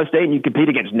go to Ohio State and you compete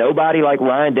against nobody like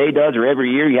Ryan Day does, or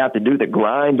every year you have to do the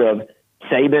grind of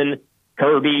Saban,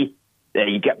 Kirby.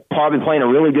 You get probably playing a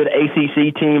really good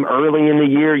ACC team early in the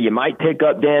year. You might pick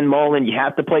up Dan Mullen. You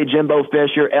have to play Jimbo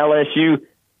Fisher, LSU.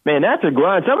 Man, that's a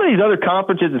grind. Some of these other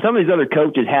conferences and some of these other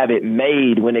coaches have it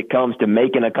made when it comes to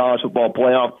making a college football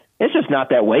playoff. It's just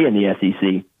not that way in the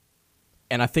SEC.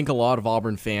 And I think a lot of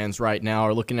Auburn fans right now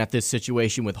are looking at this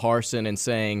situation with Harsin and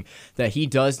saying that he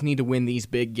does need to win these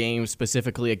big games,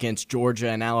 specifically against Georgia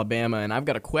and Alabama. And I've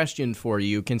got a question for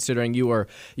you, considering you're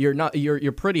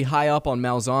pretty high up on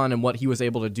Malzahn and what he was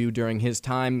able to do during his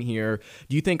time here.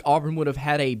 Do you think Auburn would have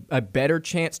had a better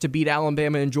chance to beat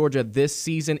Alabama and Georgia this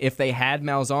season if they had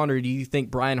Malzahn, or do you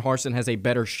think Brian Harsin has a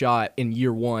better shot in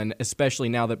year one, especially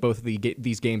now that both of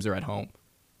these games are at home?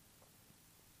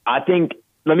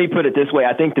 Let me put it this way.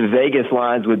 I think the Vegas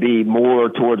lines would be more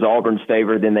towards Auburn's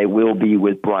favor than they will be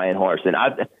with Brian Harsin.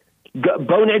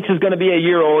 Bo Nix is going to be a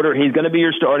year older. He's going to be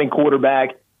your starting quarterback.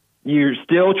 You're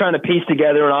still trying to piece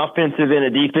together an offensive and a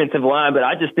defensive line, but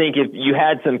I just think if you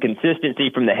had some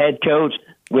consistency from the head coach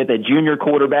with a junior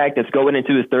quarterback that's going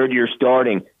into his third year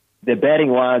starting, the betting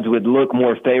lines would look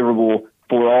more favorable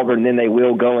for Auburn than they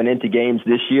will going into games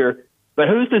this year. But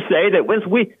who's to say that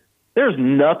there's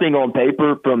nothing on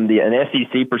paper from an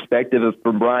SEC perspective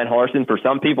from Brian Harsin. For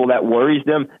some people, that worries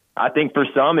them. I think for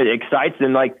some, it excites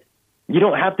them. Like, you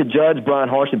don't have to judge Brian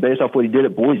Harsin based off what he did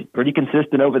at Boise. Pretty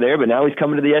consistent over there, but now he's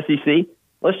coming to the SEC.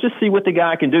 Let's just see what the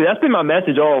guy can do. That's been my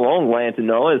message all along, Lance and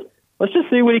Noah, is let's just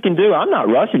see what he can do. I'm not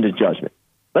rushing to judgment.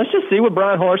 Let's just see what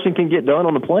Brian Harsin can get done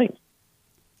on the Plains.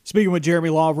 Speaking with Jeremy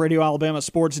Law of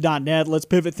RadioAlabamaSports.net, let's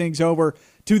pivot things over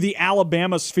to the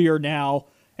Alabama sphere now.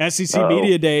 SEC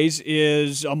Media Days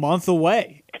is a month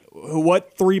away.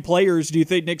 What 3 players do you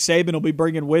think Nick Saban will be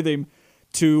bringing with him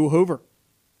to Hoover?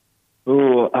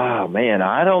 Oh, man,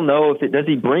 I don't know if does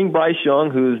he bring Bryce Young,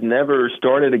 who's never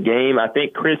started a game? I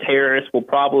think Chris Harris will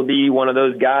probably be one of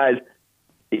those guys.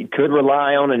 He could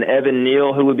rely on an Evan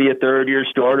Neal, who would be a third-year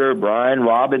starter, Brian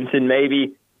Robinson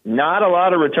maybe. Not a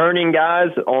lot of returning guys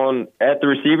at the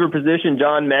receiver position,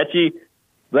 John Mechie.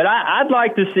 But I'd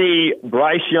like to see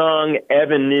Bryce Young,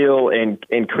 Evan Neal,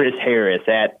 and Chris Harris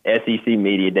at SEC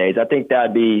Media Days. I think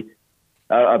that'd be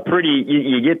a pretty.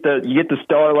 You get the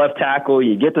star left tackle,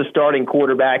 you get the starting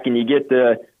quarterback, and you get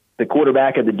the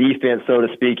quarterback of the defense, so to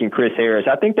speak, in Chris Harris.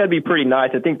 I think that'd be pretty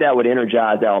nice. I think that would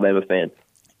energize Alabama fans.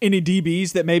 Any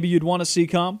DBs that maybe you'd want to see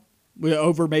come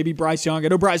over maybe Bryce Young? I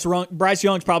know Bryce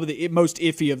Young's probably the most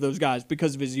iffy of those guys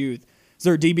because of his youth. Is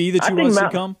there a DB that you want to see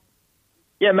come?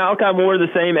 Yeah, Malachi Moore,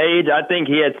 the same age. I think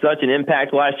he had such an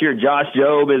impact last year. Josh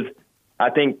Jobe is, I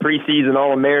think, preseason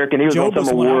All-American. He was on some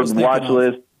awards watch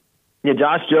list. Yeah,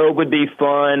 Josh Jobe would be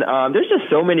fun. There's just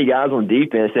so many guys on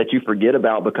defense that you forget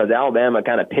about because Alabama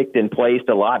kind of picked and placed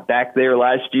a lot back there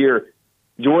last year.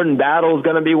 Jordan Battle is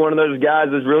going to be one of those guys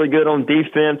that's really good on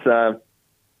defense.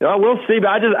 We'll see, but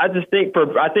I just think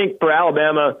for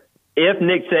Alabama, if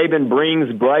Nick Saban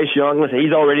brings Bryce Young, listen,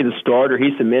 he's already the starter,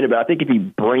 he's submitted, but I think if he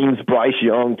brings Bryce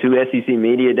Young to SEC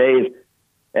Media Days,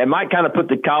 it might kind of put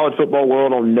the college football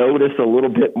world on notice a little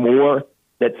bit more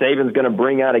that Saban's going to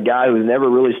bring out a guy who's never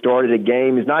really started a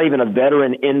game. He's not even a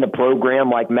veteran in the program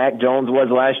like Mac Jones was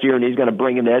last year, and he's going to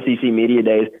bring him to SEC Media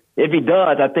Days. If he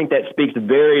does, I think that speaks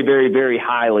very, very, very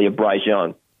highly of Bryce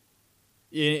Young.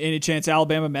 Any chance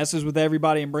Alabama messes with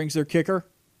everybody and brings their kicker?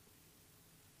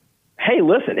 Hey,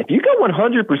 listen, if you go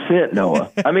 100%,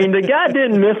 Noah, I mean, the guy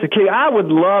didn't miss a kick. I would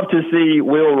love to see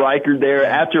Will Reichard there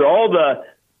after all the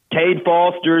Cade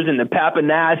Fosters and the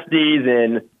Papanasties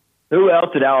and who else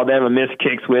did Alabama miss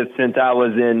kicks with since I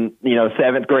was in,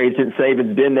 seventh grade, since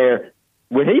Saban's been there.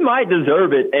 Well, he might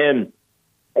deserve it, and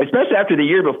especially after the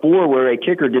year before where a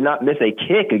kicker did not miss a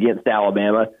kick against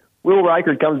Alabama. Will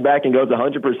Reichard comes back and goes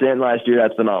 100% last year.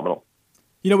 That's phenomenal.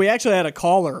 We actually had a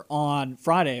caller on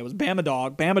Friday. It was Bama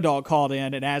Dog. Bama Dog called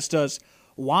in and asked us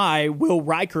why Will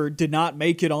Reichard did not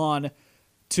make it on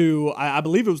to, I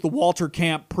believe it was the Walter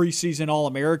Camp preseason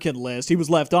All-American list. He was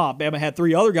left off. Bama had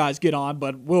 3 other guys get on,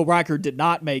 but Will Reichard did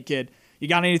not make it. You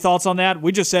got any thoughts on that?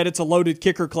 We just said it's a loaded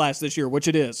kicker class this year, which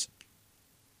it is.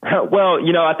 Well,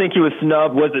 I think he was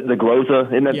snubbed. Was it the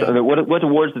Groza? What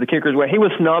awards did the kickers wear? He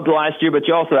was snubbed last year, but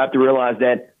you also have to realize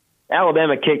that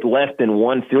Alabama kicked less than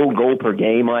 1 field goal per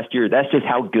game last year. That's just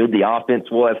how good the offense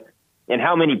was and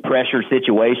how many pressure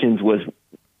situations was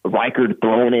Reichard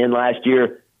thrown in last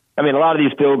year. I mean, a lot of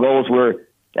these field goals were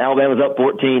Alabama was up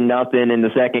 14-0 in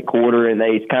the second quarter, and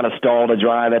they kind of stalled a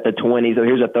drive at the 20, so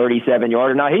here's a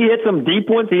 37-yarder. Now, he hit some deep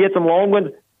ones, he hit some long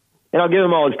ones, and I'll give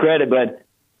him all his credit, but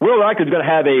Will Reichard's going to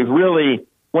have a really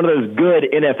one of those good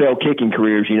NFL kicking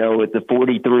careers, with the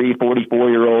 43,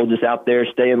 44-year-old just out there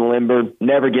staying limber,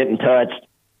 never getting touched.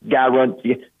 Guy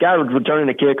returning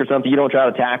a kick or something, you don't try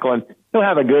to tackle him. He'll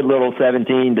have a good little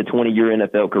 17 to 20-year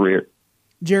NFL career.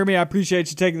 Jeremy, I appreciate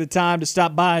you taking the time to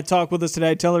stop by and talk with us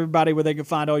today. Tell everybody where they can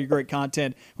find all your great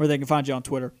content, where they can find you on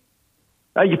Twitter.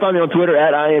 You can find me on Twitter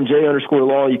at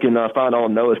IMJ_law. You can find all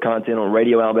of Noah's content on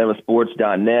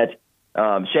RadioAlabamaSports.net.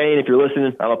 Shane, if you're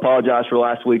listening, I apologize for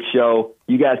last week's show.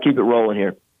 You guys keep it rolling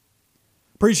here.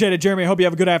 Appreciate it, Jeremy. I hope you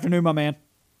have a good afternoon, my man.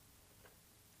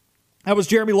 That was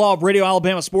Jeremy Law of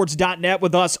RadioAlabamaSports.net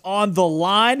with us on the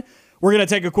line. We're going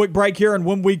to take a quick break here, and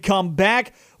when we come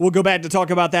back, we'll go back to talk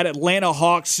about that Atlanta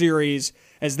Hawks series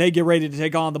as they get ready to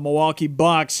take on the Milwaukee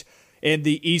Bucks in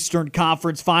the Eastern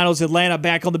Conference Finals. Atlanta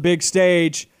back on the big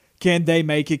stage. Can they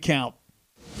make it count?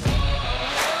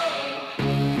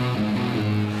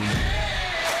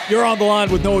 You're on the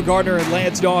line with Noah Gardner and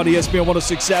Lance Dawe on ESPN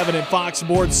 106.7 and Fox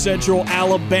Sports Central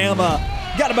Alabama.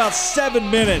 Got about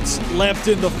 7 minutes left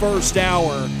in the first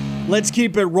hour. Let's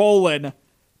keep it rolling.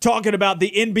 Talking about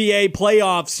the NBA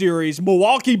playoff series.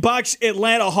 Milwaukee Bucks,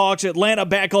 Atlanta Hawks. Atlanta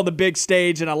back on the big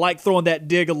stage, and I like throwing that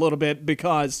dig a little bit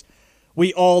because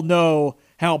we all know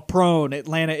how prone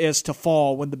Atlanta is to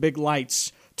fall when the big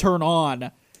lights turn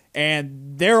on.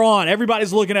 And they're on.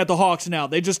 Everybody's looking at the Hawks now.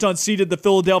 They just unseated the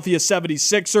Philadelphia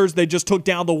 76ers. They just took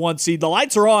down the 1 seed. The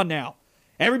lights are on now.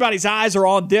 Everybody's eyes are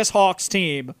on this Hawks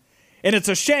team. And it's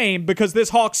a shame because this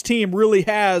Hawks team really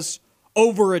has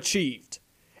overachieved.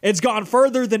 It's gone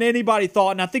further than anybody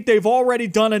thought, and I think they've already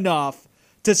done enough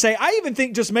to say, I even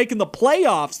think just making the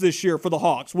playoffs this year for the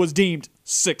Hawks was deemed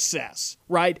success,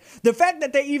 right? The fact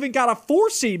that they even got a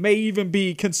 4 seed may even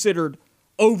be considered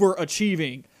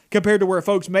overachieving compared to where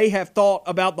folks may have thought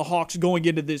about the Hawks going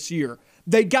into this year.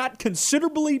 They got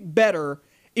considerably better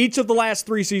each of the last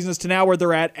 3 seasons to now where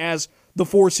they're at as the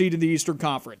 4 seed in the Eastern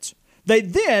Conference. They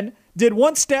then did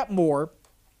one step more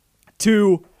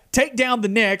to take down the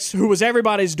Knicks, who was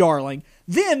everybody's darling.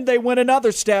 Then they went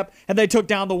another step, and they took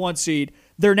down the 1 seed.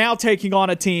 They're now taking on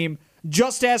a team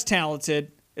just as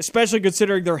talented, especially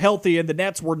considering they're healthy and the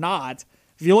Nets were not.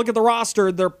 If you look at the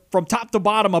roster, they're from top to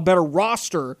bottom a better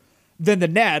roster than the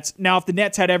Nets. Now, if the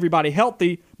Nets had everybody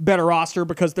healthy, better roster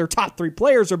because their top 3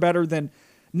 players are better than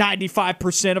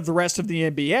 95% of the rest of the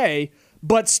NBA.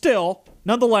 But still,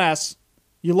 nonetheless,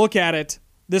 you look at it,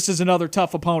 this is another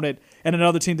tough opponent and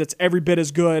another team that's every bit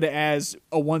as good as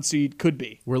a 1 seed could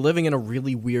be. We're living in a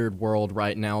really weird world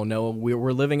right now, Noah.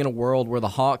 We're living in a world where the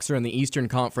Hawks are in the Eastern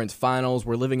Conference Finals.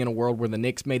 We're living in a world where the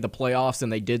Knicks made the playoffs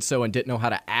and they did so and didn't know how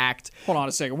to act. Hold on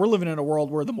a second. We're living in a world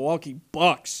where the Milwaukee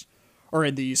Bucks are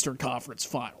in the Eastern Conference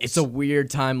Finals. It's a weird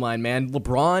timeline, man.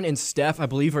 LeBron and Steph, I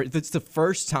believe, it's the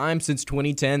first time since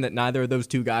 2010 that neither of those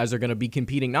two guys are going to be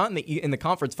competing, not in the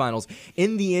conference finals,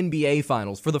 in the NBA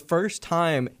Finals for the first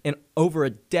time in over a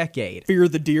decade. Fear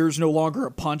the Deer's no longer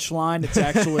a punchline. It's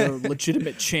actually a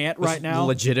legitimate chant right now.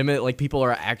 Legitimate, like people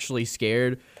are actually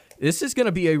scared. This is going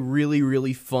to be a really,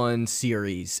 really fun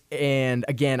series. And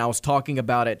again, I was talking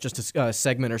about it just a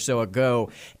segment or so ago,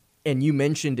 and you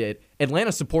mentioned it.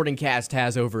 Atlanta supporting cast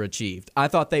has overachieved. I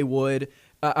thought they would.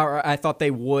 I thought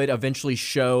they would eventually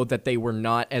show that they were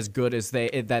not as good as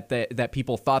that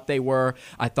people thought they were.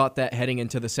 I thought that heading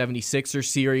into the 76ers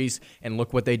series, and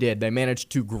look what they did. They managed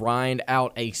to grind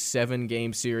out a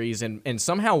 7-game series and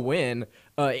somehow win.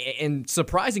 And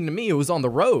surprising to me, it was on the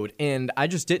road, and I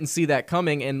just didn't see that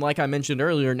coming. And like I mentioned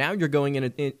earlier, now you're going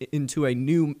into a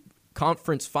new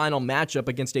conference final matchup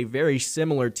against a very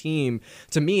similar team,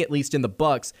 to me at least, in the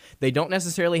Bucks. They don't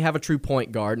necessarily have a true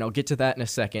point guard, and I'll get to that in a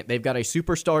second. They've got a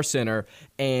superstar center,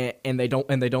 and they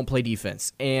don't play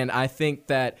defense. And I think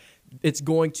that it's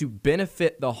going to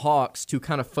benefit the Hawks to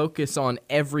kind of focus on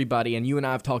everybody, and you and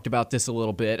I have talked about this a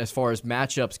little bit as far as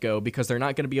matchups go, because they're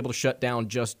not going to be able to shut down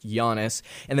just Giannis.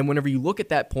 And then whenever you look at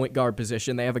that point guard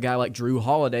position, they have a guy like Drew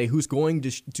Holiday who's going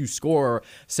to score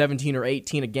 17 or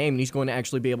 18 a game, and he's going to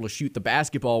actually be able to shoot the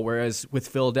basketball, whereas with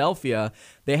Philadelphia,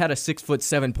 they had a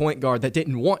 6'7" point guard that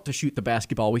didn't want to shoot the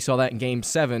basketball. We saw that in Game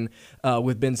 7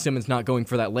 with Ben Simmons not going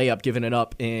for that layup, giving it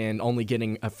up, and only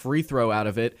getting a free throw out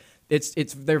of it.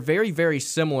 They're very, very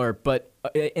similar, but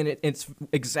it's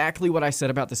exactly what I said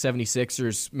about the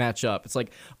 76ers matchup. It's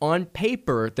like, on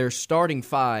paper, their starting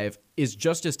 5 is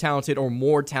just as talented or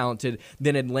more talented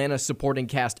than Atlanta's supporting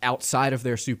cast outside of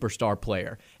their superstar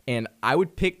player. And I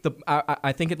would pick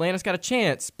I think Atlanta's got a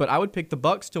chance, but I would pick the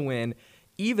Bucks to win,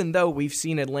 even though we've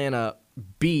seen Atlanta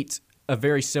beat a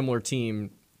very similar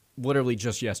team literally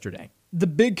just yesterday. The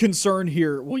big concern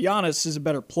here, well, Giannis is a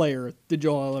better player than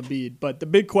Joel Embiid, but the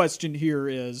big question here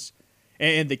is,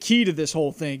 and the key to this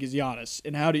whole thing is Giannis,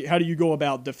 and how do you go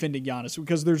about defending Giannis?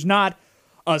 Because there's not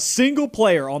a single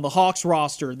player on the Hawks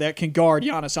roster that can guard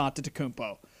Giannis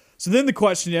Antetokounmpo. So then the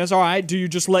question is, all right, do you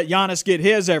just let Giannis get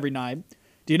his every night?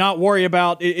 Do you not worry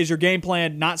about, is your game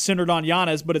plan not centered on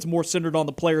Giannis, but it's more centered on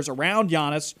the players around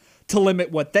Giannis to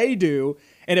limit what they do?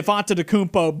 And if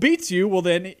Antetokounmpo beats you, well,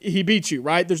 then he beats you,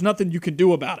 right? There's nothing you can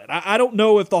do about it. I don't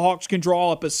know if the Hawks can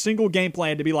draw up a single game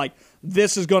plan to be like,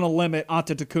 this is going to limit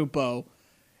Antetokounmpo,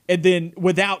 and then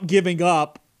without giving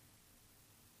up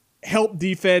help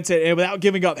defense and without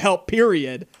giving up help,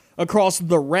 period, across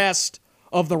the rest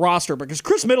of the roster. Because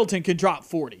Chris Middleton can drop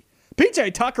 40.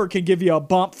 PJ Tucker can give you a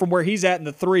bump from where he's at in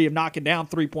the 3 of knocking down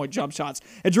 3-point jump shots.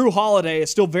 And Drew Holiday is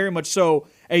still very much so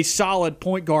a solid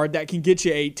point guard that can get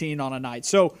you 18 on a night.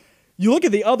 So you look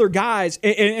at the other guys,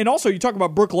 and also you talk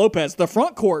about Brook Lopez, the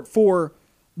front court for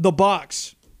the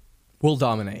Bucks will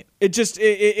dominate.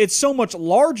 It's so much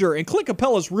larger, and Clint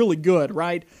Capella's really good,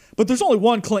 right? But there's only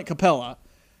one Clint Capella.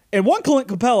 And one Clint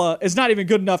Capella is not even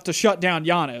good enough to shut down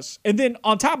Giannis. And then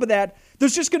on top of that,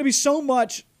 there's just going to be so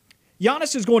much.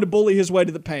 Giannis is going to bully his way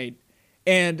to the paint,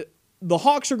 and the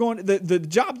Hawks are going. The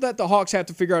job that the Hawks have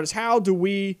to figure out is, how do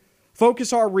we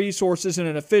focus our resources in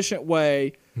an efficient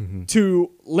way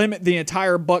to limit the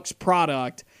entire Bucks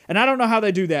product? And I don't know how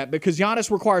they do that, because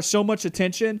Giannis requires so much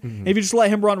attention. And if you just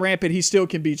let him run rampant, he still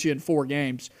can beat you in 4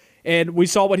 games. And we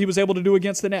saw what he was able to do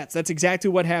against the Nets. That's exactly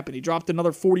what happened. He dropped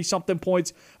another 40-something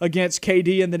points against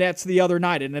KD and the Nets the other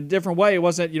night. And in a different way, it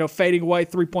wasn't, fading away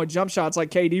 3-point jump shots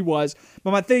like KD was.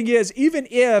 But my thing is, even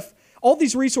if all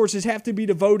these resources have to be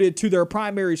devoted to their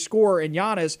primary scorer and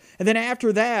Giannis, and then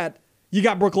after that, you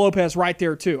got Brook Lopez right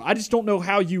there too. I just don't know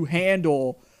how you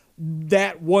handle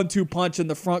that 1-2 punch in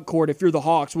the front court if you're the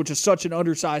Hawks, which is such an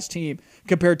undersized team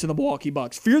compared to the Milwaukee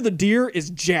Bucks. Fear the Deer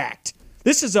is jacked.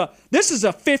 This is a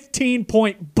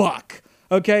 15-point buck,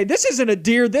 okay? This isn't a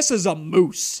deer. This is a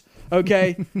moose,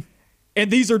 okay? And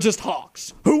these are just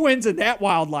Hawks. Who wins in that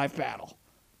wildlife battle?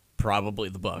 Probably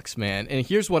the Bucks, man. And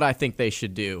here's what I think they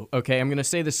should do. Okay, I'm going to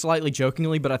say this slightly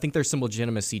jokingly, but I think there's some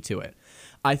legitimacy to it.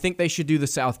 I think they should do the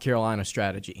South Carolina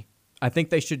strategy. I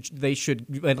think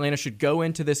Atlanta should go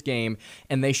into this game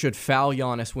and they should foul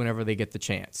Giannis whenever they get the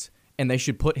chance. And they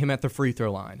should put him at the free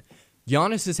throw line.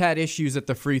 Giannis has had issues at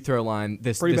the free throw line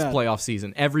this playoff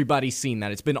season. Everybody's seen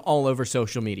that. It's been all over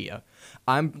social media.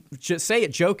 I'm just say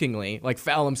it jokingly, like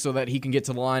foul him so that he can get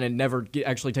to the line and never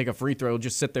actually take a free throw,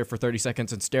 just sit there for 30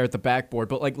 seconds and stare at the backboard.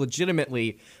 But like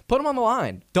legitimately, put him on the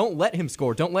line. Don't let him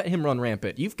score. Don't let him run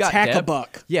rampant. You've got hack a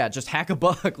buck. Yeah, just hack a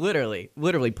buck. Literally,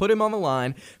 put him on the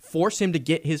line. Force him to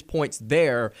get his points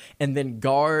there, and then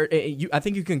guard. I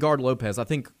think you can guard Lopez. I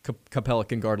think Capella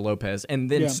can guard Lopez,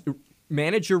 and then. Yeah.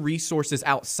 Manage your resources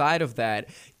outside of that.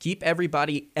 Keep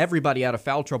everybody out of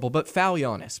foul trouble, but foul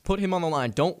Giannis. Put him on the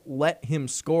line. Don't let him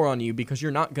score on you because you're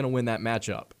not going to win that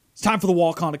matchup. It's time for the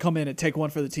walk-on to come in and take one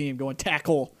for the team. Go and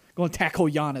tackle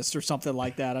Giannis or something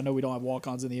like that. I know we don't have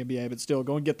walk-ons in the NBA, but still,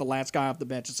 go and get the last guy off the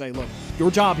bench and say, look,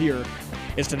 your job here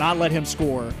is to not let him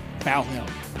score. Foul him.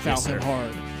 Foul him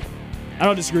hard. I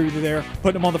don't disagree with you there.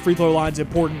 Putting him on the free throw line is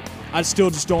important. I still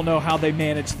just don't know how they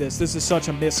manage this. This is such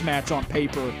a mismatch on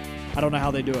paper. I don't know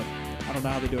how they do it.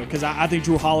 Because I think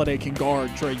Drew Holiday can guard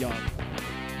Trae Young.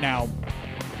 Now,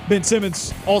 Ben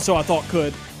Simmons also I thought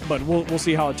could, but we'll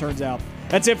see how it turns out.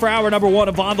 That's it for hour number 1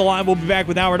 of On the Line. We'll be back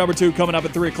with hour number 2 coming up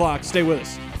at 3 o'clock. Stay with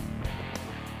us.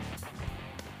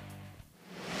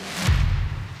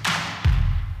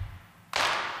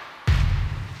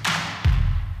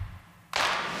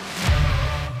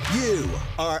 You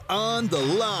are On the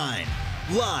Line.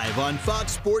 Live on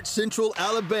Fox Sports Central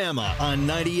Alabama on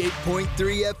 98.3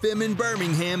 FM in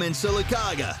Birmingham and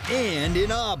Sylacauga, and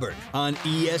in Auburn on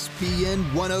ESPN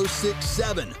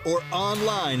 106.7 or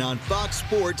online on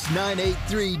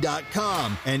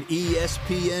foxsports983.com and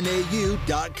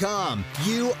ESPNAU.com.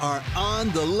 You are On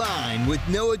the Line with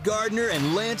Noah Gardner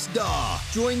and Lance Dawe.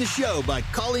 Join the show by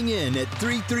calling in at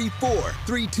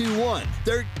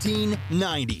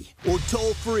 334-321-1390 or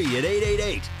toll free at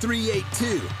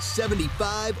 888-382-7502.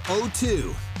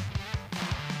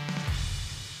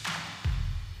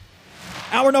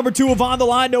 Hour number 2 of On the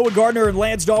Line. Noah Gardner and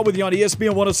Lance Dawe with you on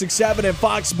ESPN 106.7 and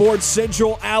Fox Sports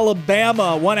Central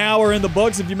Alabama. 1 hour in the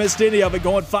books. If you missed any of it,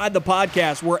 go and find the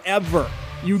podcast wherever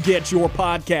you get your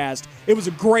podcast. It was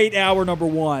a great hour number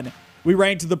 1. We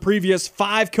ranked the previous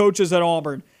 5 coaches at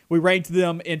Auburn. We ranked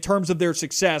them in terms of their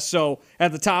success. So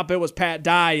at the top, it was Pat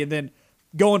Dawe, and then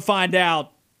go and find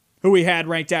out who we had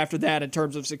ranked after that in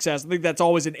terms of success. I think that's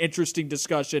always an interesting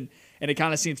discussion, and it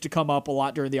kind of seems to come up a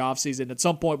lot during the offseason. At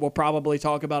some point, we'll probably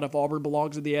talk about if Auburn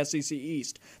belongs in the SEC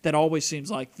East. That always seems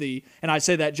like and I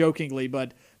say that jokingly,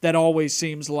 but that always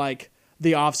seems like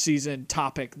the offseason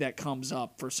topic that comes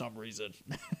up for some reason.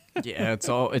 Yeah, it's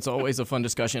always a fun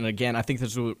discussion. Again, I think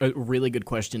this is a really good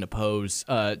question to pose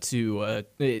to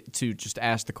just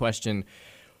ask the question,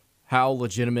 how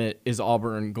legitimate is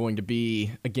Auburn going to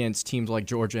be against teams like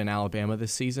Georgia and Alabama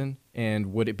this season?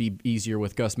 And would it be easier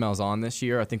with Gus Malzahn this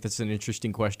year? I think that's an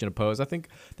interesting question to pose. I think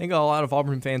a lot of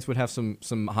Auburn fans would have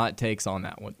some hot takes on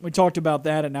that one. We talked about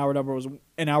that in hour number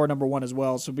 1 as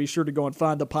well. So be sure to go and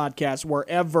find the podcast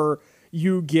wherever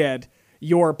you get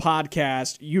your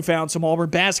podcast. You found some Auburn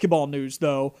basketball news,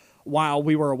 though, while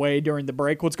we were away during the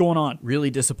break. What's going on? Really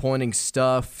disappointing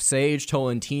stuff. Sage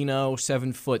Tolentino,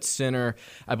 7-foot center.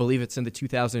 I believe it's in the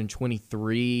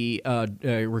 2023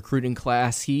 recruiting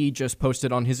class. He just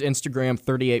posted on his Instagram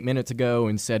 38 minutes ago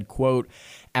and said, quote,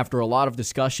 "After a lot of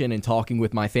discussion and talking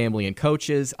with my family and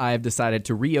coaches, I have decided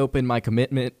to reopen my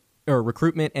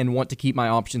recruitment and want to keep my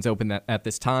options open at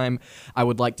this time. I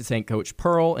would like to thank Coach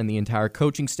Pearl and the entire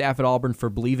coaching staff at Auburn for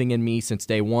believing in me since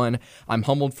day one. I'm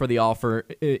humbled for the offer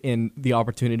and the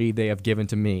opportunity they have given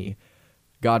to me.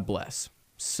 God bless."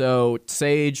 So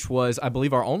Sage was, I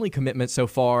believe, our only commitment so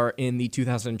far in the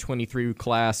 2023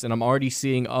 class, and I'm already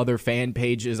seeing other fan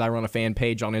pages. I run a fan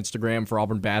page on Instagram for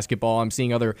Auburn basketball. I'm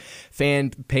seeing other fan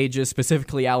pages,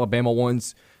 specifically Alabama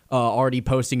ones, already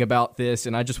posting about this,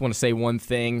 and I just want to say one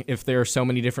thing. If there are so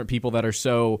many different people that are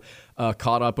so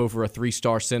caught up over a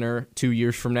 3-star center 2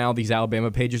 years from now, these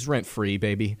Alabama pages, rent-free,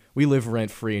 baby. We live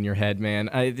rent-free in your head, man.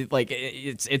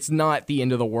 It's not the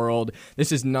end of the world.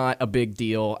 This is not a big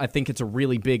deal. I think it's a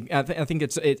really big – I think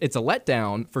it's a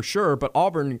letdown for sure, but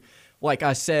Auburn like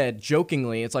I said,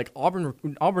 jokingly, it's like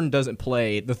Auburn doesn't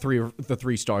play the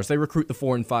three stars. They recruit the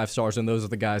 4 and 5 stars, and those are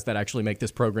the guys that actually make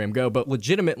this program go. But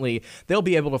legitimately, they'll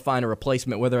be able to find a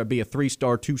replacement, whether it be a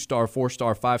 3-star, 2-star,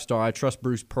 4-star, 5-star. I trust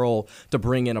Bruce Pearl to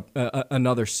bring in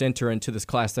another center into this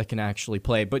class that can actually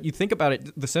play. But you think about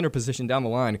it, the center position down the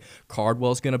line,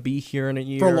 Cardwell's going to be here in a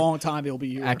year. For a long time, he'll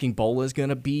be here. Akingbola's going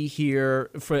to be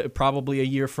here for probably a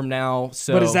year from now.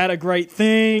 So, but is that a great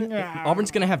thing?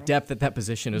 Auburn's going to have depth at that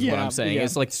position is what I'm saying. Yeah.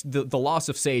 It's like the loss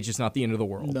of Sage is not the end of the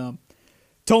world. No.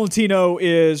 Tolentino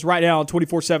is right now on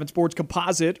 24/7 Sports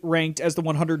Composite ranked as the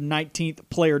 119th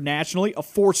player nationally, a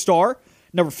 4-star,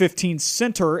 number 15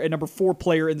 center, and number 4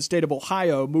 player in the state of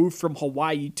Ohio, moved from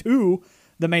Hawaii to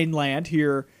the mainland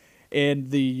here in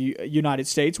the United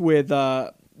States with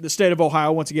the state of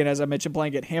Ohio, once again, as I mentioned,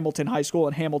 playing at Hamilton High School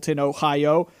in Hamilton,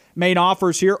 Ohio. Main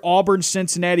offers here, Auburn,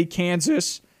 Cincinnati,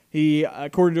 Kansas. He,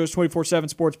 according to his 24/7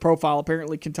 Sports profile,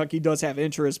 apparently Kentucky does have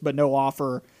interest, but no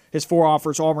offer. His 4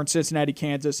 offers, Auburn, Cincinnati,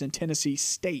 Kansas, and Tennessee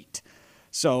State.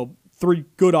 So 3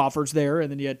 good offers there, and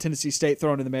then you had Tennessee State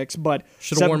thrown in the mix. But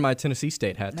should have worn my Tennessee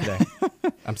State hat today.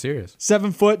 I'm serious.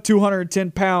 7 foot,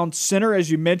 210-pound center,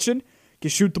 as you mentioned. Can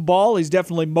shoot the ball. He's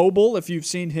definitely mobile. If you've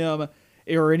seen him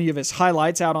or any of his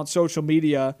highlights out on social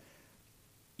media,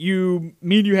 you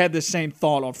had this same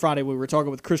thought on Friday when we were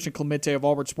talking with Christian Clemente of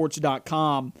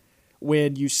AuburnSports.com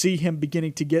when you see him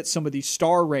beginning to get some of these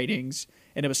star ratings,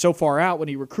 and it was so far out when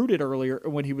he was recruited earlier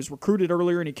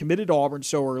and he committed to Auburn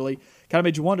so early, kind of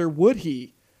made you wonder, would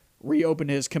he reopen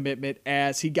his commitment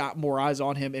as he got more eyes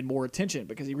on him and more attention,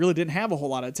 because he really didn't have a whole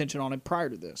lot of attention on him prior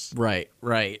to this. Right.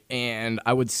 And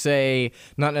I would say,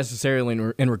 not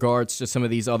necessarily in regards to some of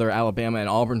these other Alabama and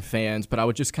Auburn fans, but I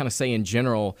would just kind of say in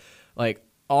general, like,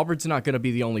 Auburn's not going to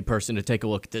be the only person to take a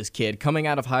look at this kid. Coming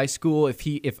out of high school,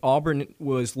 if Auburn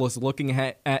was looking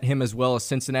at him as well as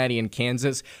Cincinnati and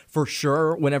Kansas, for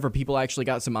sure, whenever people actually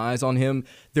got some eyes on him,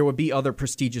 there would be other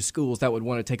prestigious schools that would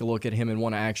want to take a look at him and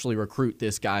want to actually recruit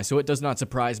this guy. So it does not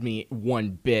surprise me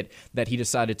one bit that he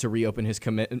decided to reopen his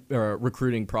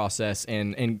recruiting process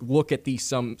and look at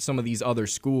some of these other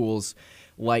schools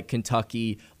like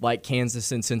Kentucky, like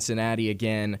Kansas and Cincinnati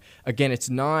again. Again, it's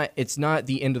not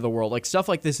the end of the world. Like, stuff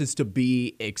like this is to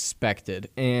be expected.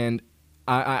 And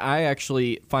I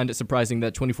actually find it surprising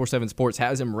that 24/7 Sports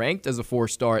has him ranked as a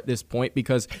 4-star at this point,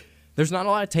 because there's not a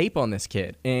lot of tape on this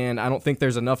kid. And I don't think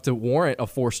there's enough to warrant a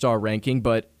 4-star ranking,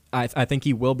 but I think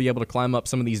he will be able to climb up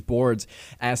some of these boards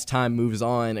as time moves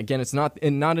on. Again, it's not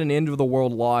an end of the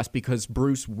world loss, because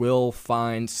Bruce will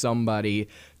find somebody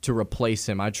to replace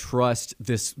him. I trust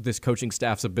this coaching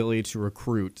staff's ability to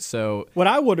recruit. So what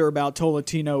I wonder about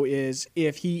Tolentino is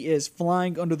if he is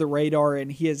flying under the radar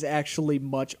and he is actually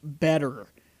much better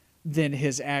than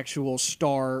his actual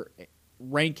star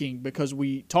ranking, because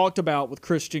we talked about with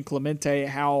Christian Clemente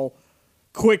how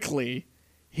quickly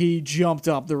he jumped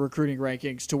up the recruiting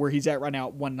rankings to where he's at right now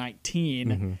at 119.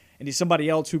 Mm-hmm. And he's somebody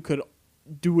else who could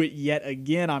do it yet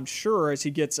again, I'm sure, as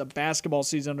he gets a basketball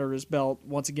season under his belt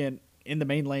once again in the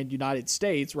mainland United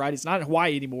States, right? It's not in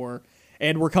Hawaii anymore,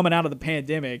 and we're coming out of the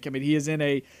pandemic. I mean, he's in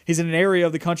an area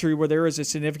of the country where there is a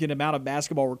significant amount of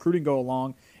basketball recruiting go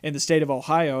along in the state of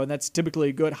Ohio, and that's typically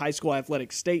a good high school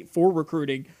athletic state for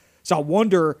recruiting. So I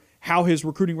wonder how his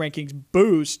recruiting rankings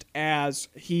boost as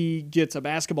he gets a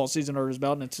basketball season under his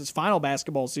belt, and it's his final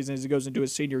basketball season as he goes into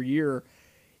his senior year,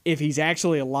 if he's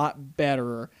actually a lot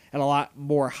better and a lot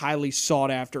more highly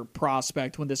sought-after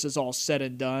prospect when this is all said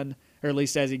and done, or at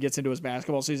least as he gets into his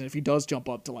basketball season, if he does jump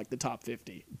up to like the top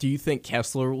 50. Do you think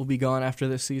Kessler will be gone after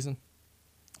this season?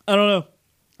 I don't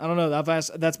know.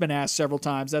 That's been asked several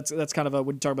times. That's kind of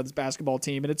when you talk about this basketball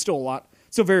team, and it's still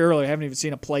very early. I haven't even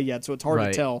seen him play yet, so it's hard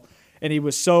to tell. And he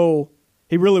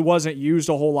really wasn't used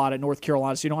a whole lot at North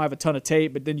Carolina, so you don't have a ton of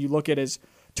tape. But then you look at his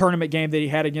tournament game that he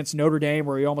had against Notre Dame,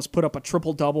 where he almost put up a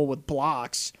triple-double with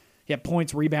blocks. He had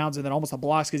points, rebounds, and then almost a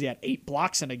blocks because he had 8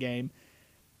 blocks in a game.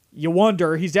 You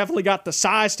wonder, he's definitely got the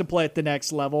size to play at the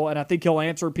next level, and I think he'll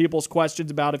answer people's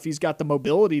questions about if he's got the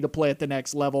mobility to play at the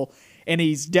next level, and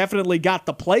he's definitely got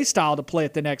the play style to play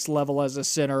at the next level as a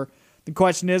center. The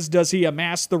question is, does he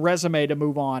amass the resume to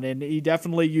move on? And he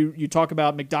definitely, you talk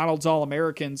about McDonald's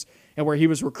All-Americans and where he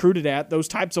was recruited at, those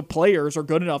types of players are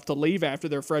good enough to leave after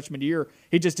their freshman year.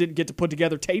 He just didn't get to put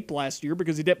together tape last year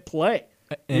because he didn't play.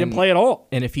 He didn't play at all.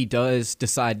 And if he does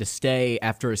decide to stay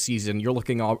after a season, you're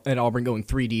looking at Auburn going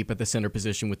 3 deep at the center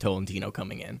position with Tolentino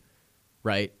coming in,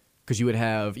 right? Because you would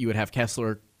have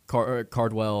Kessler,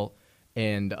 Cardwell,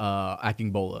 and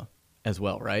Akingbola as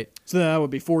well, right? So that would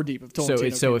be 4 deep if Tolentino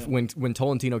So came in. when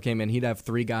Tolentino came in, he'd have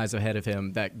 3 guys ahead of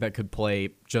him that could play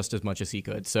just as much as he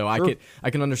could. So Sure.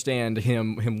 I can understand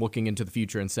him looking into the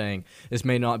future and saying this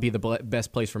may not be the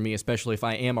best place for me, especially if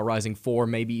I am a rising 4,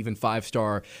 maybe even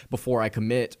 5-star before I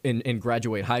commit and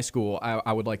graduate high school.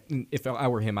 I would like, if I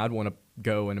were him, I'd want to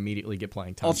go and immediately get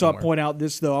playing time. Also, I'll point out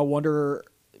this, though. I wonder,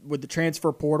 with the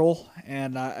transfer portal,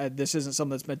 and this isn't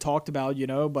something that's been talked about,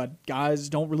 but guys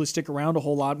don't really stick around a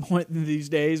whole lot more these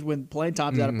days when playing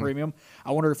time's at a premium.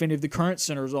 I wonder if any of the current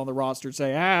centers on the roster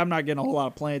say, I'm not getting a whole lot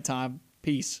of playing time.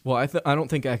 Peace. Well, I don't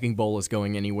think Akingbola is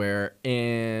going anywhere,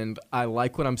 and I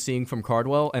like what I'm seeing from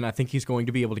Cardwell, and I think he's going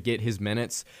to be able to get his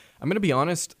minutes. I'm going to be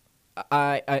honest.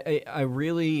 I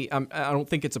don't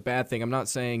think it's a bad thing. I'm not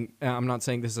saying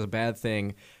this is a bad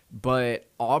thing, but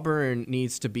Auburn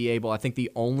needs to be able. I think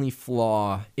the only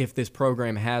flaw, if this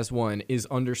program has one, is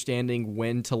understanding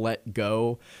when to let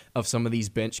go of some of these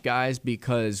bench guys.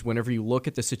 Because whenever you look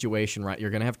at the situation, right, you're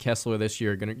going to have Kessler this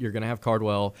year, you're going to have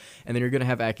Cardwell, and then you're going to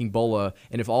have Akingbola.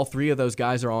 And if all 3 of those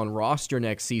guys are on roster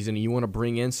next season, and you want to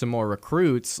bring in some more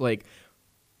recruits, like,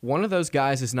 one of those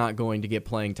guys is not going to get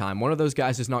playing time. One of those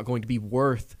guys is not going to be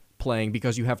worth playing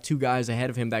because you have 2 guys ahead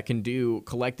of him that can do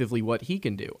collectively what he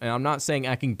can do. And I'm not saying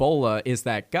Akingbola is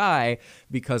that guy,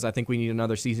 because I think we need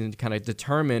another season to kind of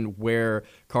determine where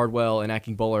Cardwell and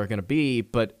Akingbola are going to be.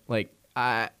 But like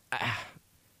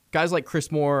guys like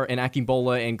Chris Moore and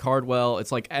Akingbola and Cardwell,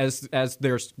 it's like as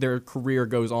their career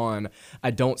goes on,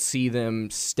 I don't see them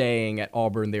staying at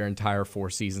Auburn their entire 4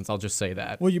 seasons. I'll just say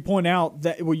that. Well, you point out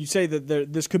that you say that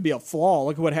this could be a flaw.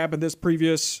 Look at what happened this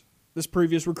previous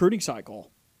recruiting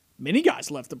cycle. Many guys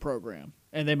left the program,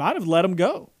 and they might have let him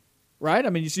go, right?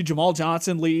 I mean, you see Jamal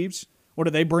Johnson leaves. What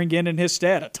do they bring in his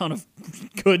stead? A ton of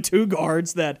good 2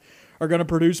 guards that are going to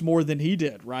produce more than he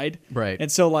did, right? Right.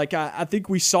 And so, I think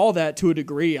we saw that to a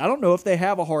degree. I don't know if they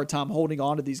have a hard time holding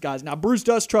on to these guys. Now, Bruce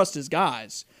does trust his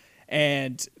guys,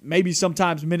 and maybe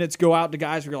sometimes minutes go out to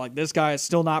guys who are like, this guy is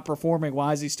still not performing.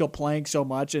 Why is he still playing so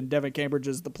much? And Devin Cambridge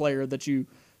is the player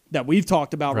that we've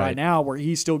talked about right now, where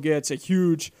he still gets a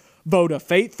huge vote of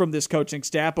faith from this coaching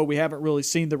staff, but we haven't really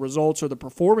seen the results or the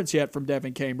performance yet from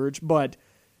Devin Cambridge. But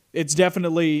it's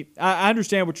definitely – I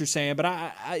understand what you're saying, but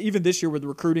I even this year with the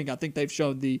recruiting, I think they've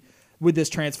shown with this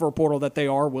transfer portal that they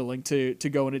are willing to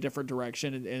go in a different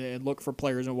direction and look for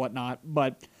players and whatnot.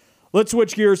 But let's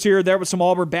switch gears here. There was some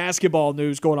Auburn basketball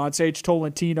news going on. Sage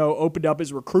Tolentino opened up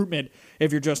his recruitment.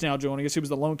 If you're just now joining us, he was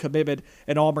the lone commitment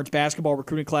in Auburn's basketball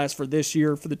recruiting class for this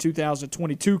year, for the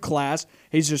 2022 class.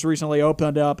 He's just recently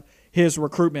opened up his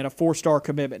recruitment, a 4-star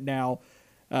commitment now,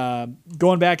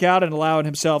 going back out and allowing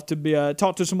himself to be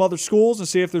talk to some other schools and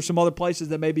see if there's some other places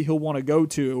that maybe he'll want to go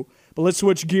to. But let's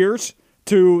switch gears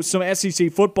to some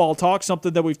SEC football talk.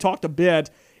 Something that we've talked a bit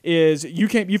is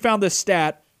you found this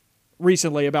stat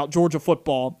recently about Georgia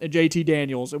football and JT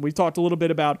Daniels, and we talked a little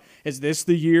bit about, is this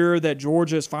the year that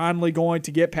Georgia is finally going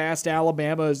to get past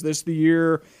Alabama? Is this the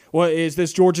year? Well, is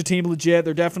this Georgia team legit?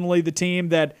 They're definitely the team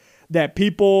that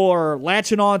people are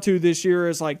latching on to this year.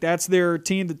 Is like that's their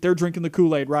team that they're drinking the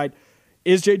Kool-Aid, right?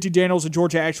 Is JT Daniels and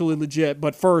Georgia actually legit?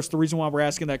 But first, the reason why we're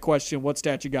asking that question, what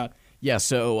stat you got? Yeah,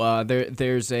 so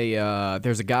there's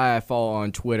a guy I follow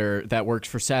on Twitter that works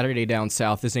for Saturday Down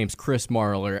South. His name's Chris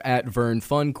Marler, at Vern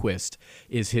Funquist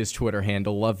is his Twitter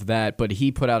handle. Love that. But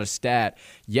he put out a stat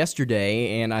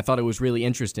yesterday, and I thought it was really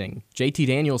interesting. JT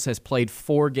Daniels has played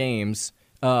 4 games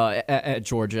at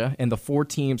Georgia, and the 4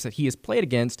 teams that he has played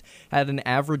against had an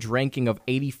average ranking of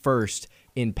 81st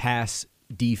in pass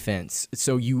defense.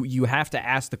 So you have to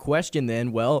ask the question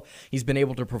then, well, he's been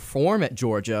able to perform at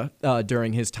Georgia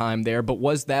during his time there, but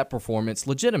was that performance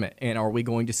legitimate? And are we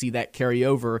going to see that carry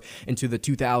over into the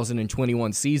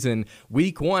 2021 season?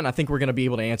 Week 1, I think we're going to be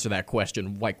able to answer that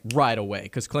question like right away,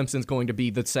 because Clemson's going to be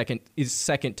the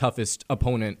second toughest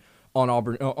opponent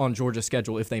on Georgia's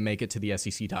schedule if they make it to the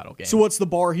SEC title game. So what's the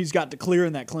bar he's got to clear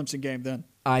in that Clemson game then?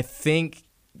 I think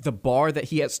the bar that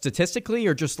he has statistically,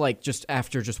 or just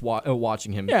after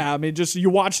watching him? Yeah, I mean, just you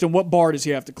watched him. What bar does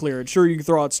he have to clear? And sure, you can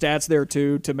throw out stats there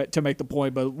too to make the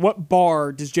point, but what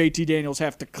bar does JT Daniels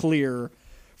have to clear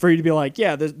for you to be like,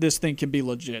 yeah, this thing can be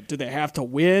legit? Do they have to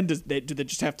win? Do they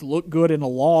just have to look good in a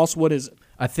loss? What is it?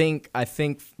 I think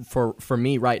for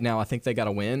me right now, I think they got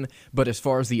to win. But as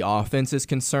far as the offense is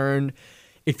concerned,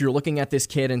 if you're looking at this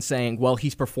kid and saying, well,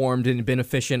 he's performed and been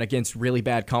efficient against really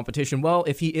bad competition, well,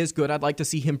 if he is good, I'd like to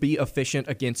see him be efficient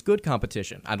against good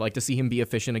competition. I'd like to see him be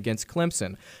efficient against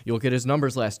Clemson. You look at his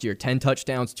numbers last year, 10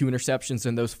 touchdowns, 2 interceptions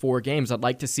in those 4 games. I'd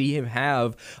like to see him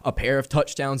have a pair of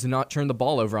touchdowns and not turn the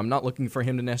ball over. I'm not looking for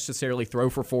him to necessarily throw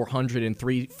for 400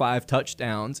 and 5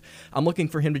 touchdowns. I'm looking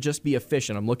for him to just be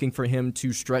efficient. I'm looking for him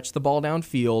to stretch the ball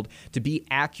downfield, to be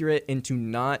accurate, and to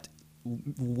not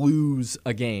lose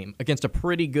a game against a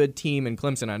pretty good team in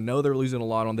Clemson. I know they're losing a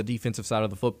lot on the defensive side of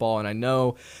the football, and I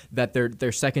know that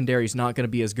their secondary is not going to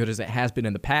be as good as it has been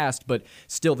in the past, but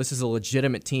still, this is a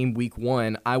legitimate team week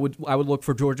 1. I would look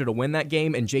for Georgia to win that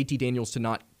game and JT Daniels to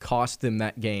not cost them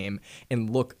that game and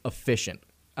look efficient.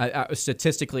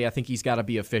 Statistically, I think he's got to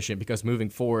be efficient, because moving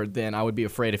forward, then I would be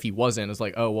afraid if he wasn't. It's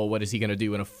like, oh, well, what is he going to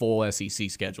do in a full SEC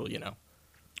schedule,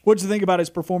 What did you think about his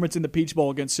performance in the Peach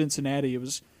Bowl against Cincinnati? It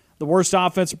was the worst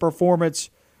offensive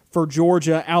performance for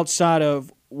Georgia outside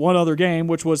of one other game,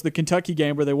 which was the Kentucky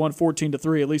game where they won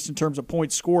 14-3, at least in terms of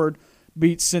points scored,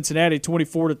 beat Cincinnati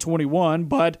 24-21.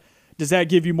 But does that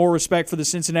give you more respect for the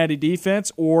Cincinnati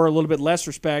defense or a little bit less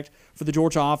respect for the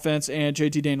Georgia offense and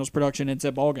JT Daniels' production in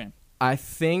that ball game? I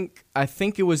think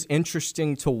it was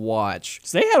interesting to watch.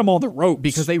 So they had them on the ropes.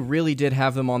 Because they really did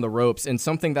have them on the ropes. And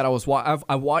something that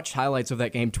I watched highlights of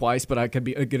that game twice, but I could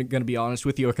be going to be honest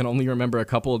with you, I can only remember a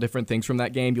couple of different things from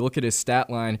that game. You look at his stat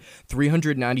line,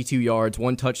 392 yards,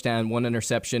 1 touchdown, 1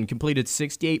 interception, completed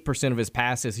 68% of his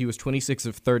passes. He was 26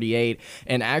 of 38.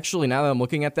 And actually, now that I'm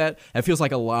looking at that, it feels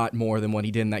like a lot more than what he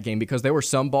did in that game, because there were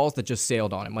some balls that just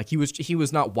sailed on him. Like he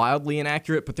was not wildly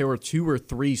inaccurate, but there were 2 or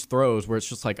 3 throws where it's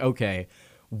just like, okay,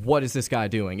 what is this guy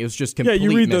doing? It was just complete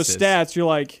you read misses. those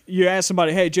stats, you ask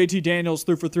somebody, hey, JT Daniels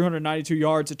threw for 392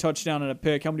 yards, a touchdown, and a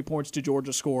pick. How many points did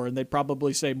Georgia score? And they'd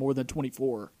probably say more than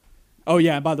 24. Oh,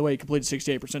 yeah, and by the way, he completed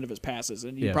 68% of his passes.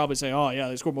 And you'd probably say, oh, yeah,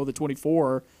 they scored more than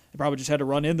 24. They probably just had to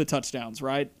run in the touchdowns,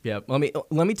 right? Yeah, let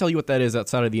me tell you what that is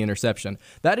outside of the interception.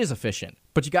 That is efficient,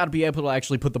 but you got to be able to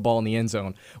actually put the ball in the end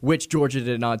zone, which Georgia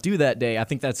did not do that day. I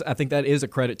think that is a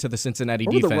credit to the Cincinnati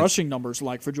defense. What were the rushing numbers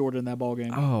like for Georgia in that ball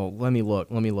game? Oh, let me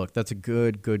look. That's a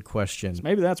good question. So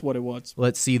maybe that's what it was.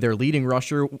 Let's see. Their leading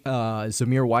rusher,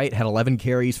 Zamir White, had 11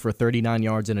 carries for 39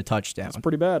 yards and a touchdown. That's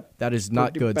pretty bad. That is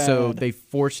not good. Bad. So they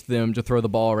forced them to throw the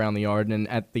ball around the yard, and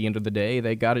at the end of the day,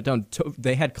 they got it done.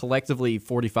 They had collectively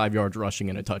 45 yards rushing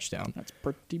and a touchdown. That's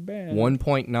pretty bad.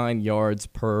 1.9 yards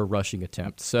per rushing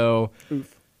attempt. So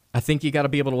oof. I think you got to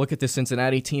be able to look at this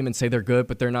Cincinnati team and say they're good,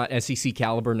 but they're not SEC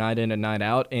caliber night in and night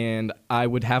out. And I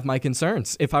would have my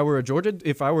concerns if I were a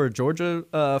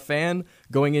Georgia fan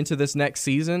going into this next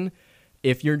season.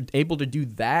 If you're able to do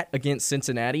that against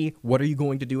Cincinnati, what are you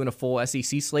going to do in a full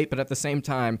SEC slate? But at the same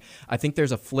time, I think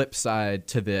there's a flip side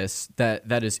to this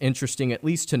that is interesting, at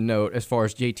least to note, as far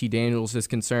as JT Daniels is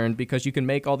concerned, because you can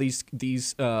make all these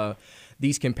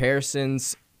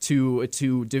comparisons to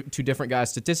different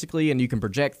guys statistically, and you can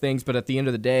project things. But at the end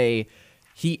of the day,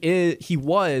 he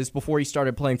was before he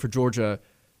started playing for Georgia.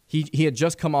 He had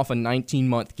just come off a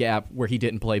 19-month gap where he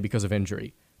didn't play because of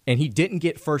injury. And he didn't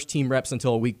get first-team reps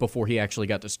until a week before he actually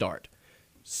got to start.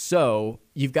 So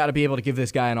you've got to be able to give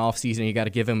this guy an offseason. You got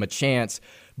to give him a chance.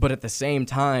 But at the same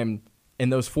time, in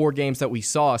those 4 games that we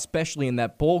saw, especially in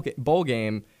that bowl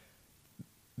game,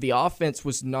 the offense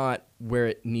was not where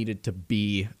it needed to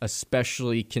be,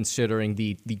 especially considering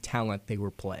the talent they were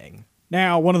playing.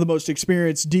 Now, one of the most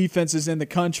experienced defenses in the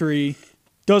country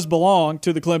does belong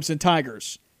to the Clemson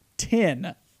Tigers.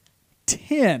 10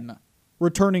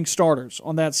 returning starters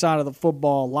on that side of the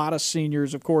football. A lot of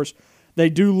seniors. Of course, they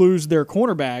do lose their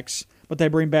cornerbacks, but they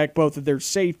bring back both of their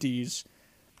safeties.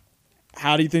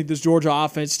 How do you think this Georgia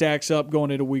offense stacks up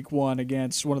going into week 1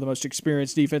 against one of the most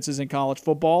experienced defenses in college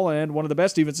football and one of the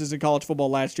best defenses in college football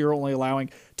last year, only allowing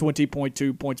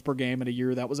 20.2 points per game in a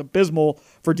year that was abysmal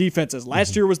for defenses?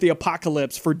 Last year was the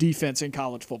apocalypse for defense in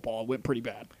college football. It went pretty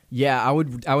bad. Yeah, I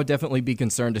would definitely be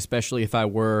concerned, especially if I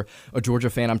were a Georgia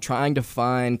fan. I'm trying to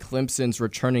find Clemson's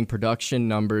returning production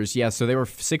numbers. Yeah, so they were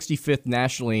 65th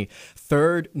nationally,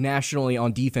 3rd nationally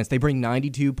on defense. They bring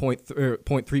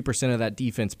 92.3% of that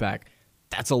defense back.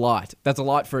 That's a lot. That's a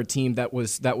lot for a team that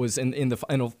was in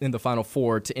the Final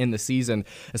Four to end the season,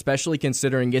 especially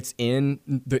considering it's in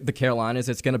the Carolinas.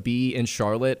 It's going to be in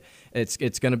Charlotte.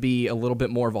 It's going to be a little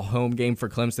bit more of a home game for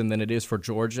Clemson than it is for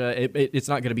Georgia. It's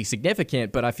not going to be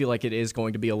significant, but I feel like it is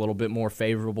going to be a little bit more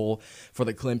favorable for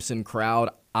the Clemson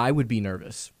crowd. I would be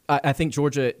nervous. I think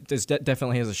Georgia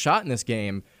definitely has a shot in this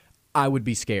game. I would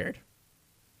be scared.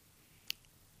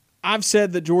 I've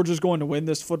said that Georgia's going to win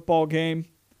this football game.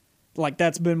 Like,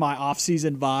 that's been my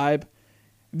offseason vibe.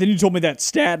 Then you told me that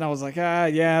stat, and I was like,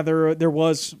 yeah, there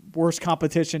was worse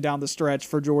competition down the stretch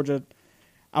for Georgia.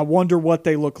 I wonder what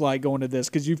they look like going to this,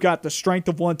 because you've got the strength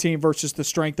of one team versus the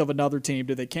strength of another team.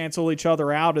 Do they cancel each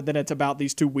other out, and then it's about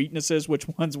these two weaknesses, which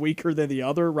one's weaker than the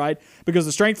other, right? Because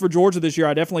the strength for Georgia this year,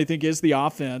 I definitely think, is the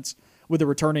offense with the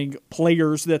returning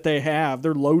players that they have.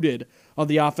 They're loaded on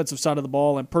the offensive side of the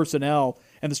ball and personnel,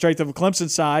 and the strength of the Clemson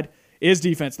side is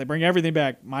defense. They bring everything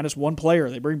back, minus one player.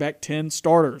 They bring back 10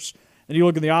 starters. And you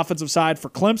look at the offensive side for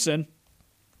Clemson,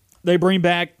 they bring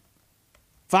back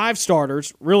 5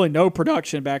 starters, really no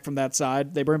production back from that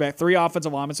side. They bring back 3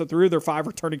 offensive linemen, so 3 of their 5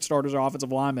 returning starters are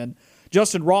offensive linemen.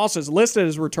 Justin Ross is listed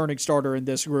as returning starter in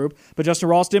this group, but Justin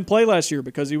Ross didn't play last year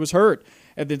because he was hurt.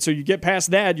 And then so you get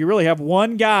past that, you really have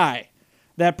one guy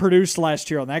that produced last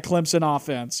year on that Clemson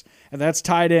offense, and that's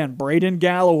tight end Braden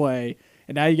Galloway.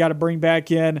 And now you got to bring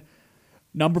back in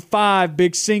number 5,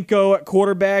 Big Cinco at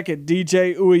quarterback, and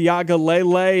DJ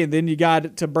Uiagalelei. And then you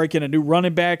got to break in a new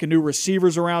running back and new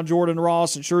receivers around Jordan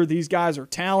Ross. And sure, these guys are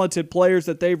talented players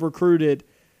that they've recruited.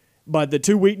 But the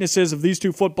two weaknesses of these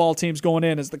two football teams going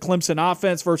in is the Clemson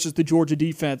offense versus the Georgia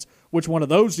defense. Which one of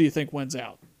those do you think wins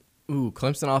out? Ooh,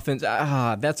 Clemson offense.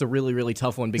 That's a really, really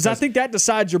tough one. Because I think that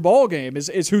decides your ball game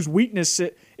is whose weakness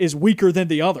is weaker than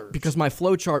the other. Because my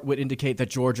flow chart would indicate that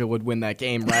Georgia would win that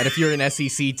game, right? If you're an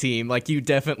SEC team, like you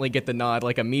definitely get the nod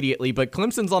like immediately. But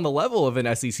Clemson's on the level of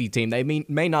an SEC team. They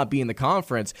may not be in the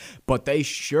conference, but they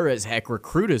sure as heck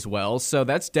recruit as well. So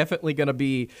that's definitely going to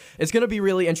be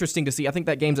really interesting to see. I think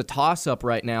that game's a toss-up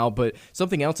right now. But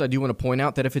something else I do want to point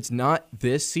out, that if it's not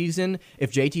this season,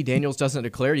 if JT Daniels doesn't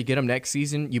declare, you get him next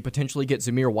season, you potentially get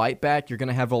Zamir White back. You're going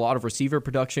to have a lot of receiver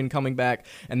production coming back.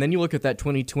 And then you look at that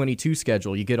 2022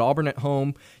 schedule. You get Auburn at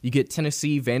home. You get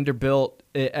Tennessee, Vanderbilt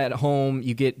at home.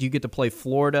 You get to play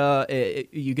Florida.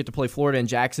 You get to play Florida and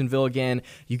Jacksonville again.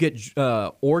 You get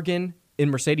Oregon in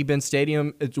Mercedes-Benz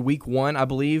Stadium. It's week 1, I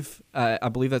believe. I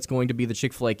believe that's going to be the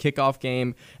Chick-fil-A kickoff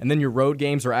game. And then your road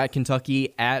games are at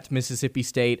Kentucky, at Mississippi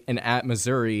State, and at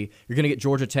Missouri. You're going to get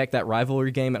Georgia Tech, that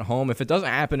rivalry game at home. If it doesn't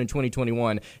happen in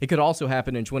 2021, it could also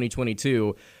happen in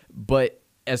 2022. But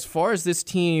as far as this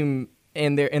team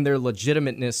and their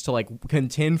legitimateness to like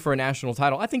contend for a national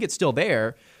title, I think it's still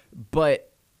there. But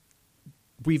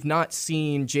we've not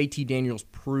seen JT Daniels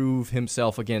prove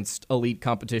himself against elite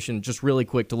competition. Just really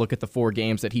quick to look at the 4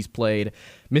 games that he's played.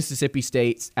 Mississippi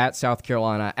State, at South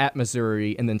Carolina, at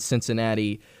Missouri, and then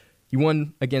Cincinnati. He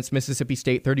won against Mississippi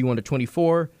State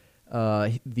 31-24.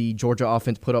 The Georgia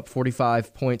offense put up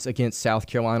 45 points against South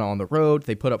Carolina on the road.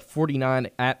 They put up 49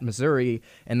 at Missouri,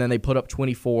 and then they put up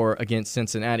 24 against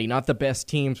Cincinnati. Not the best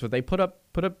teams, but they put up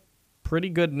pretty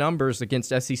good numbers against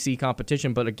SEC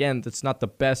competition, but again, that's not the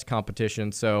best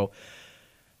competition, so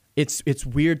it's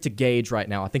weird to gauge right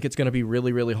now. I think it's going to be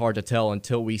really, really hard to tell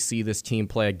until we see this team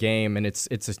play a game, and it's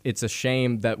a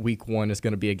shame that week 1 is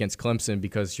going to be against Clemson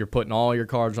because you're putting all your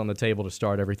cards on the table to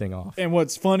start everything off. And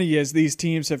what's funny is these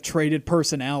teams have traded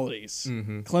personalities.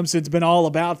 Mm-hmm. Clemson's been all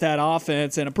about that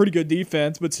offense and a pretty good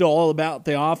defense, but still all about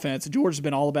the offense. Georgia's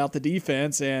been all about the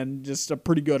defense and just a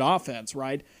pretty good offense,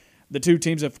 right? The two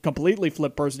teams have completely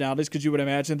flipped personalities because you would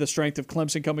imagine the strength of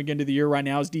Clemson coming into the year right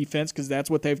now is defense because that's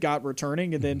what they've got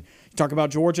returning. And then you talk about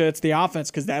Georgia, it's the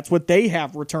offense because that's what they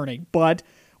have returning. But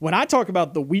when I talk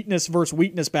about the weakness versus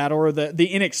weakness battle, or the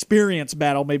inexperience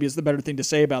battle, maybe is the better thing to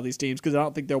say about these teams, because I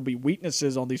don't think there'll be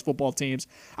weaknesses on these football teams,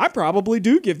 I probably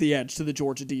do give the edge to the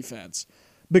Georgia defense.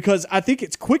 Because I think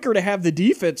it's quicker to have the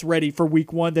defense ready for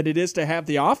week 1 than it is to have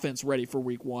the offense ready for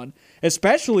week 1,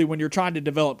 especially when you're trying to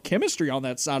develop chemistry on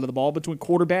that side of the ball between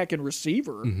quarterback and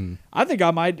receiver. Mm-hmm. I think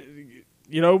I might,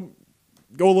 go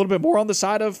a little bit more on the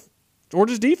side of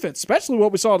Georgia's defense, especially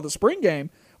what we saw in the spring game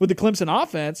with the Clemson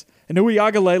offense. And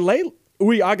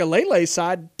Uiagalelei's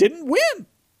side didn't win.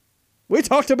 We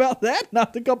talked about that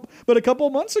but a couple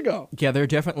of months ago. Yeah, there are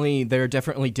definitely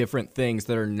different things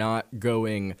that are not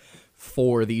going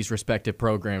for these respective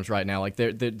programs right now. Like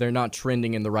they're not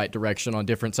trending in the right direction on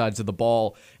different sides of the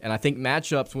ball. And I think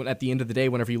matchups, when at the end of the day,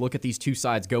 whenever you look at these two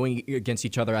sides going against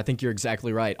each other, I think you're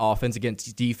exactly right. Offense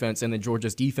against defense, and then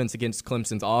Georgia's defense against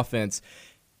Clemson's offense.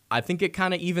 I think it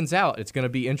kind of evens out. It's going to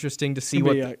be interesting to see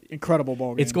incredible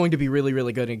ball game. It's going to be really,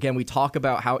 really good. And again, we talk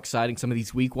about how exciting some of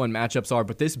these week 1 matchups are,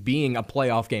 but this being a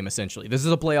playoff game, essentially, this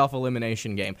is a playoff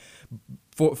elimination game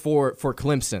for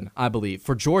Clemson, I believe.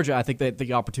 For Georgia, I think that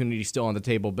the opportunity is still on the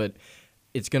table, but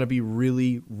it's going to be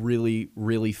really, really,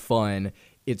 really fun.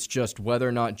 It's just whether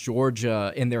or not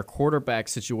Georgia, in their quarterback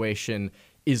situation,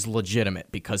 is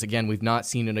legitimate, because again, we've not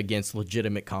seen it against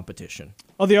legitimate competition.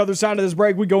 On the other side of this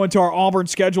break, we go into our Auburn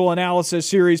schedule analysis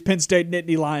series. Penn State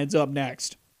Nittany Lions up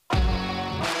next.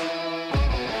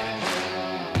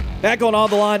 Back on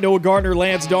the Line, Noah Gardner,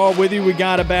 Lance Dawe with you. We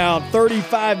got about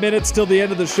 35 minutes till the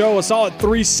end of the show. A solid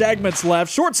 3 segments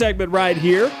left. Short segment right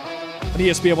here on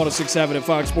ESPN 106.7 at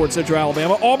Fox Sports Central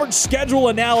Alabama. Auburn schedule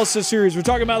analysis series. We're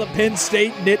talking about the Penn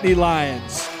State Nittany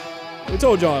Lions. We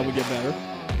told y'all it would get better.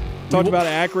 Talked about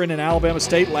Akron and Alabama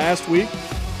State last week.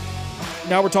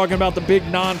 Now we're talking about the big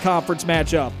non-conference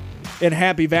matchup in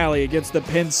Happy Valley against the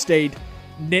Penn State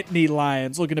Nittany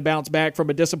Lions, looking to bounce back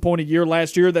from a disappointing year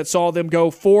last year that saw them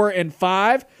go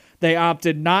 4-5. They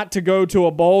opted not to go to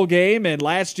a bowl game, and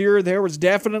last year there was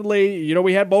definitely,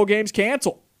 we had bowl games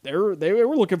canceled. They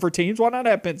were looking for teams. Why not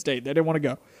have Penn State? They didn't want to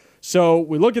go. So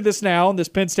we look at this now, this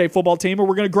Penn State football team, and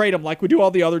we're going to grade them like we do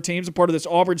all the other teams. A part of this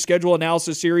Auburn schedule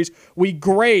analysis series, we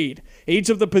grade each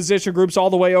of the position groups all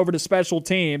the way over to special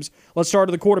teams. Let's start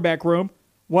at the quarterback room.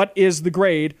 What is the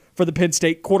grade for the Penn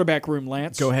State quarterback room,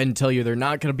 Lance? Go ahead and tell you, there are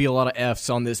not going to be a lot of Fs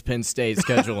on this Penn State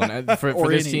schedule. And for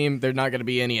this team, there are not going to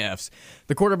be any Fs.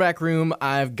 The quarterback room,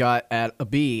 I've got at a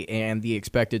B, and the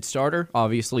expected starter,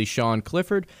 obviously Sean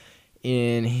Clifford,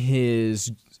 in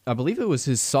his, I believe it was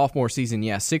his sophomore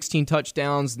season, 16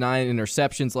 touchdowns, 9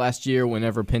 interceptions last year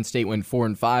whenever Penn State went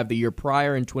 4-5 the year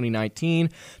prior in 2019,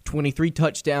 23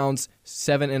 touchdowns,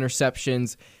 7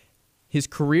 interceptions. His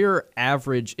career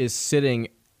average is sitting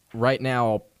right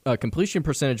now, completion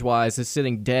percentage-wise, is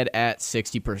sitting dead at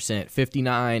 60%.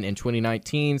 59 in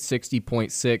 2019,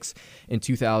 60.6 in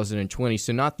 2020.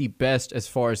 So not the best as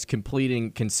far as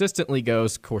completing consistently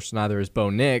goes. Of course, neither is Bo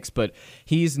Nix, but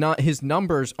his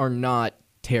numbers are not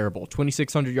terrible.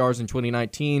 2,600 yards in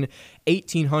 2019,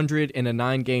 1,800 in a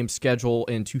 9-game schedule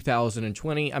in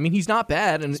 2020. I mean, he's not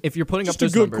bad, and if you're putting up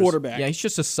those numbers, just a good quarterback. Yeah, he's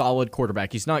just a solid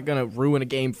quarterback. He's not going to ruin a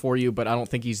game for you, but I don't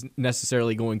think he's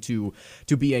necessarily going to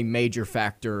be a major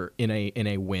factor in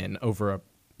a win over a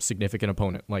significant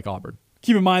opponent like Auburn.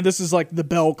 Keep in mind, this is like the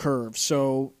bell curve,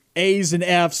 so A's and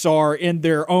F's are in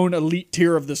their own elite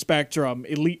tier of the spectrum.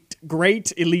 Elite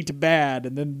great, elite bad,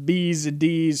 and then B's and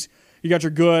D's. You got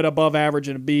your good, above average,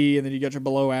 and a B, and then you got your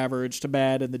below average to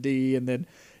bad and the D, and then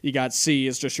you got C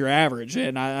is just your average.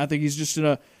 And I think he's just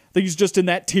in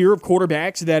that tier of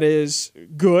quarterbacks that is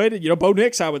good. Bo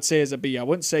Nix, I would say, is a B. I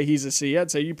wouldn't say he's a C. I'd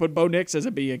say you put Bo Nix as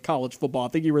a B in college football. I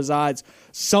think he resides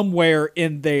somewhere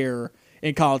in there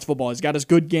in college football. He's got his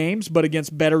good games, but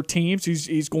against better teams,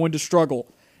 he's going to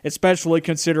struggle, especially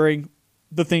considering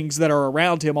the things that are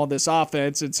around him on this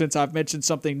offense. And since I've mentioned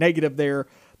something negative there,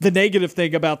 the negative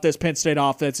thing about this Penn State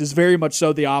offense is very much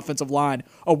so the offensive line.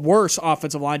 A worse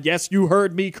offensive line. Yes, you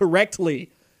heard me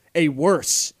correctly. A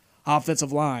worse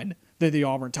offensive line than the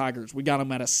Auburn Tigers. We got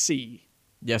them at a C.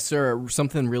 Yes, sir.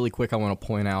 Something really quick I want to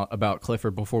point out about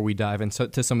Clifford before we dive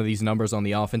into some of these numbers on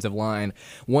the offensive line.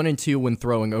 1-2 when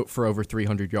throwing for over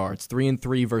 300 yards.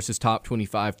 3-3 versus top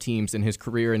 25 teams in his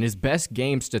career. And his best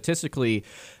game statistically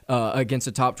against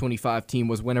a top 25 team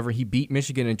was whenever he beat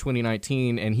Michigan in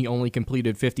 2019, and he only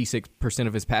completed 56%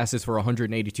 of his passes for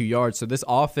 182 yards. So this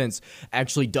offense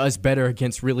actually does better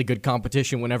against really good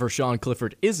competition whenever Sean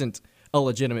Clifford isn't a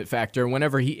legitimate factor.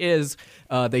 Whenever he is,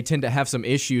 they tend to have some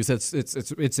issues.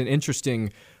 It's an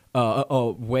interesting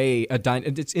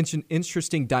it's an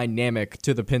interesting dynamic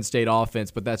to the Penn State offense,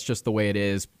 but that's just the way it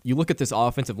is. You look at this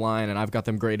offensive line, and I've got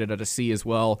them graded at a C as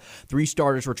well. 3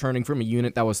 starters returning from a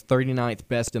unit that was 39th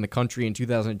best in the country in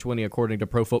 2020, according to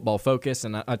Pro Football Focus,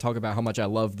 and I talk about how much I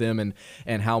love them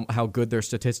and how good their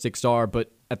statistics are, but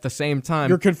at the same time,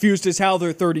 you're confused as how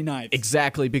they're 39th.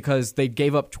 Exactly, because they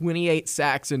gave up 28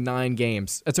 sacks in 9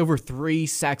 games. That's over 3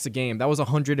 sacks a game. That was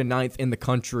 109th in the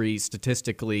country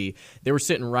statistically. They were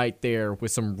sitting right there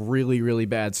with some really, really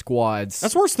bad squads.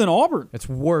 That's worse than Auburn. It's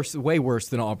worse, way worse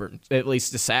than Auburn, at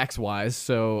least the sacks-wise.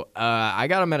 So I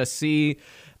got them at a C.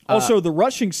 Also, the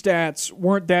rushing stats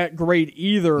weren't that great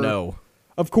either. No.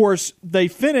 Of course, they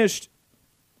finished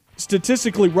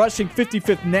statistically rushing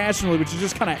 55th nationally, which is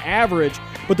just kind of average,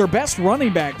 but their best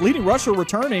running back, leading rusher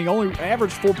returning, only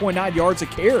averaged 4.9 yards a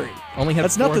carry.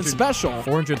 That's nothing special.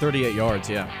 438 yards,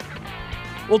 yeah.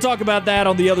 We'll talk about that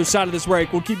on the other side of this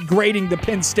break. We'll keep grading the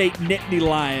Penn State Nittany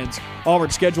Lions. Auburn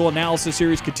schedule analysis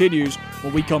series continues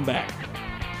when we come back.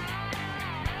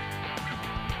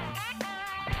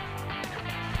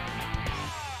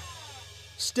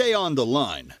 Stay on the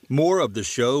line. More of the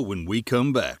show when we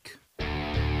come back.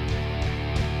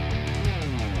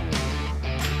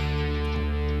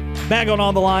 Back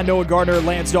on the Line, Noah Gardner,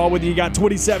 Lance Dawe with you. You got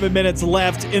 27 minutes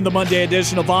left in the Monday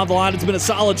edition of On the Line. It's been a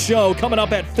solid show. Coming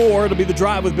up at 4, it'll be The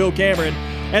Drive with Bill Cameron,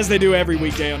 as they do every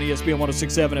weekday on ESPN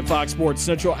 106.7 and Fox Sports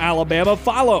Central Alabama.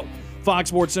 Follow Fox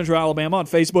Sports Central Alabama on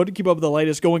Facebook to keep up with the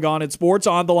latest going on in sports.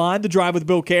 On the Line, The Drive with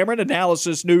Bill Cameron,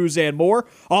 analysis, news, and more.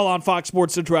 All on Fox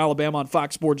Sports Central Alabama on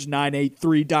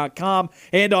foxsports983.com.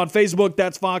 And on Facebook,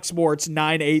 that's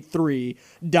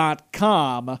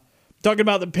foxsports983.com. Talking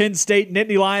about the Penn State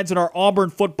Nittany Lions and our Auburn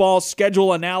football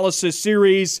schedule analysis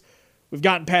series. We've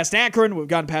gotten past Akron. We've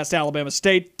gotten past Alabama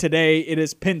State. Today, it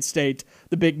is Penn State,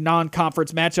 the big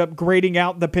non-conference matchup, grading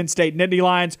out the Penn State Nittany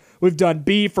Lions. We've done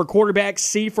B for quarterback,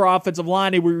 C for offensive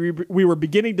line, and we were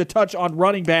beginning to touch on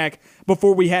running back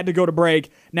before we had to go to break.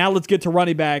 Now let's get to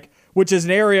running back, which is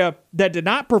an area that did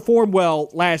not perform well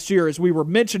last year. As we were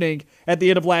mentioning at the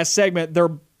end of last segment, their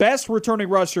best returning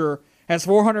rusher has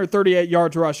 438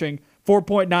 yards rushing,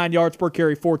 4.9 yards per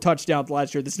carry, 4 touchdowns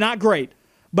last year. That's not great.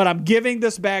 But I'm giving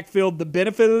this backfield the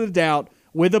benefit of the doubt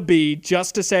with a B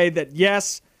just to say that,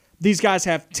 yes, these guys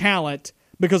have talent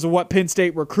because of what Penn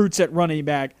State recruits at running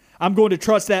back. I'm going to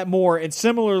trust that more. And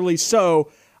similarly so,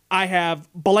 I have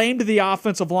blamed the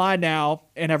offensive line now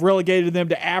and have relegated them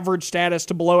to average status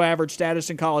to below average status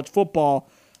in college football,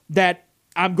 that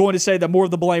I'm going to say that more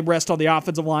of the blame rests on the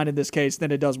offensive line in this case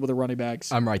than it does with the running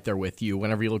backs. I'm right there with you.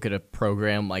 Whenever you look at a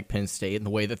program like Penn State and the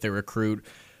way that they recruit,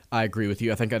 I agree with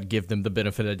you. I think I'd give them the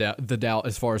benefit of the doubt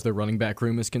as far as their running back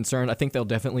room is concerned. I think they'll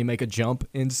definitely make a jump,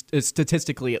 in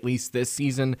statistically at least this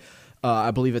season.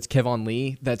 I believe it's Kevon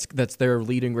Lee that's their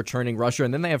leading returning rusher.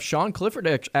 And then they have Sean Clifford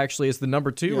actually as the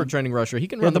number 2 returning rusher. He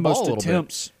can run the ball a little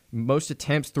bit. Most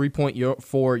attempts,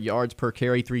 3.4 yards per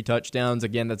carry, 3 touchdowns.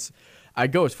 Again,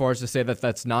 I'd go as far as to say that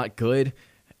that's not good.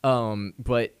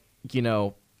 But, you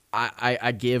know,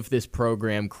 I give this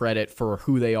program credit for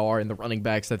who they are and the running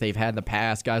backs that they've had in the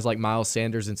past. Guys like Miles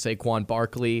Sanders and Saquon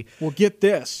Barkley. Well, get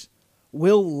this.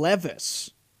 Will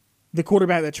Levis, the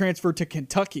quarterback that transferred to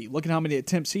Kentucky, look at how many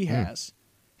attempts he has.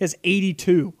 He has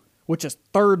 82, which is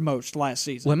third most last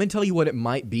season. Let me tell you what it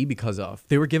might be because of.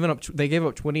 They gave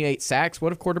up 28 sacks.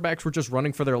 What if quarterbacks were just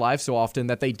running for their lives so often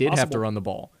that they did have to run the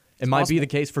ball? It might be the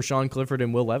case for Sean Clifford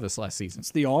and Will Levis last season.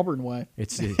 It's the Auburn way.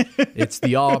 It's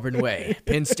the Auburn way.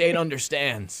 Penn State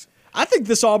understands. I think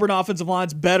this Auburn offensive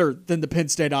line's better than the Penn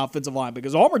State offensive line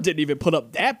because Auburn didn't even put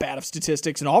up that bad of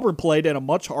statistics, and Auburn played in a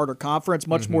much harder conference,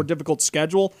 much more difficult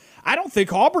schedule. I don't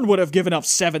think Auburn would have given up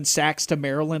 7 sacks to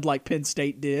Maryland like Penn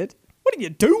State did. What are you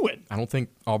doing? I don't think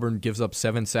Auburn gives up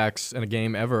 7 sacks in a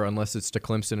game ever unless it's to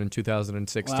Clemson in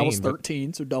 2016. Well, that was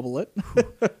 13, so double it.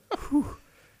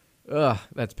 Ugh,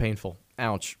 that's painful.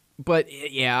 Ouch. But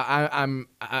yeah, I'm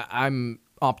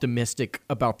optimistic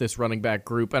about this running back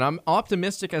group, and I'm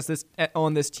optimistic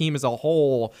on this team as a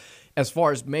whole as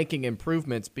far as making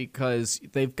improvements because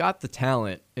they've got the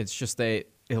talent. It's just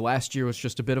last year was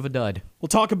just a bit of a dud. We'll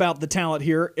talk about the talent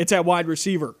here. It's at wide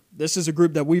receiver. This is a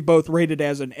group that we've both rated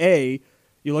as an A.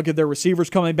 You look at their receivers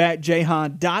coming back.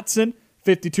 Jahan Dotson,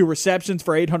 52 receptions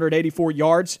for 884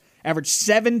 yards. Averaged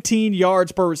 17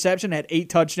 yards per reception, had 8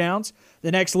 touchdowns.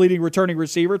 The next leading returning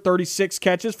receiver, 36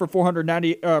 catches for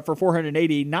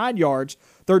 489 yards,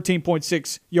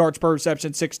 13.6 yards per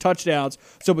reception, 6 touchdowns.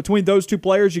 So between those two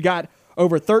players, you got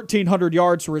over 1,300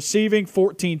 yards receiving,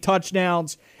 14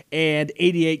 touchdowns, and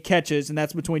 88 catches, and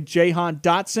that's between Jahan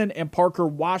Dotson and Parker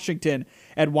Washington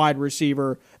at wide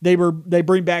receiver. They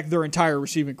bring back their entire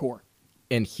receiving core.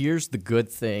 And here's the good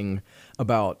thing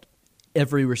about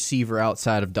every receiver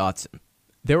outside of Dotson.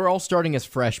 They were all starting as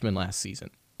freshmen last season.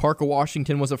 Parker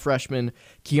Washington was a freshman.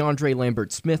 Keandre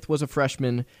Lambert-Smith was a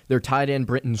freshman. Their tight end,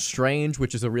 Brenton Strange,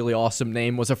 which is a really awesome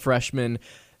name, was a freshman.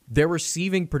 Their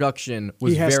receiving production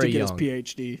was very young. He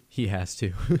has to get his PhD. He has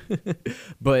to.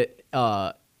 But,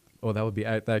 that would be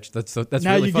that's now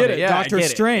really you funny. Get it, Yeah, Dr.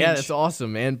 Strange. Yeah, that's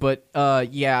awesome, man. But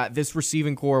this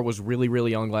receiving core was really,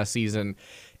 really young last season,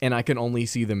 and I can only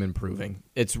see them improving.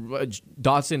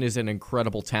 Dotson is an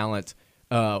incredible talent.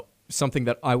 Something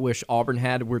that I wish Auburn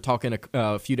had. We were talking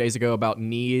a few days ago about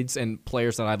needs and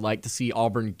players that I'd like to see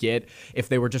Auburn get. If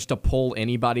they were just to pull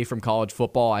anybody from college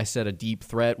football, I said a deep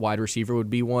threat wide receiver would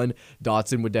be one.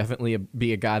 Dotson would definitely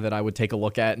be a guy that I would take a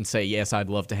look at and say, yes, I'd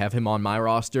love to have him on my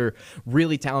roster.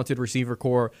 Really talented receiver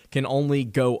core, can only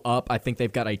go up. I think they've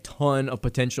got a ton of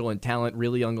potential and talent.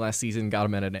 Really young last season, got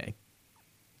him at an A.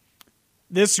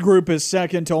 This group is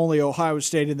second to only Ohio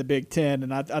State in the Big Ten,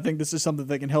 and I think this is something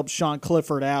that can help Sean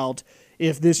Clifford out.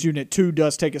 If this Unit 2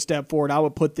 does take a step forward, I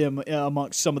would put them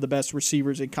amongst some of the best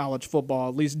receivers in college football,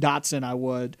 at least Dotson I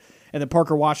would. And then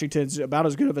Parker Washington's about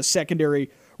as good of a secondary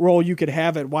role you could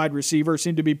have at wide receiver.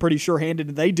 Seemed to be pretty sure-handed,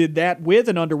 and they did that with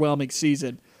an underwhelming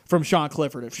season from Sean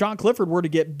Clifford. If Sean Clifford were to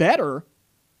get better,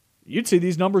 you'd see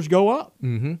these numbers go up.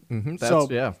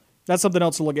 Mm-hmm. That's something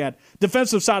else to look at.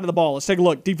 Defensive side of the ball. Let's take a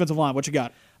look. Defensive line, what you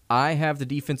got? I have the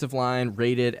defensive line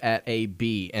rated at a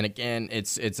B. And again,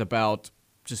 it's about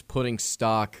just putting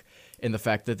stock in the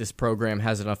fact that this program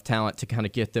has enough talent to kind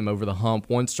of get them over the hump.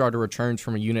 One starter returns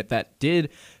from a unit that did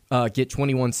get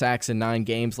 21 sacks in 9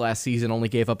 games last season, only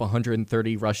gave up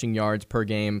 130 rushing yards per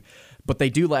game, but they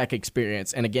do lack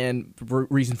experience. And again,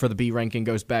 reason for the B ranking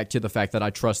goes back to the fact that I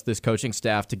trust this coaching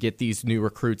staff to get these new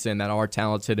recruits in that are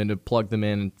talented and to plug them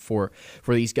in for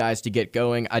these guys to get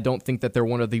going. I don't think that they're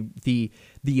one of the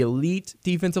elite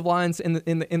defensive lines in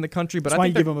the country, but that's I why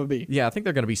think you give them a B. Yeah, I think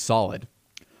they're going to be solid.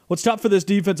 What's tough for this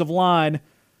defensive line,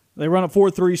 they run a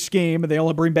 4-3 scheme, and they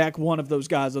only bring back one of those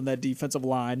guys on that defensive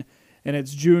line, and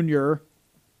it's junior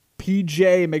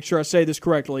PJ, make sure I say this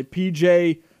correctly,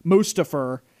 PJ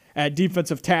Mustafer at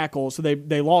defensive tackle. So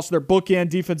they lost their bookend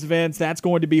defensive ends. That's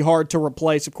going to be hard to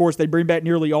replace. Of course, they bring back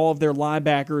nearly all of their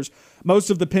linebackers. Most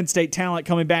of the Penn State talent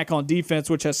coming back on defense,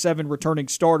 which has 7 returning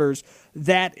starters,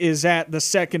 that is at the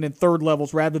second and third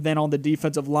levels rather than on the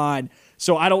defensive line.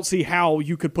 So I don't see how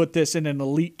you could put this in an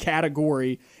elite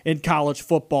category in college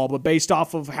football. But based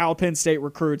off of how Penn State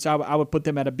recruits, I would put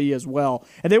them at a B as well.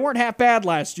 And they weren't half bad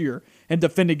last year in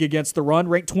defending against the run,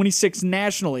 ranked 26th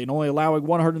nationally and only allowing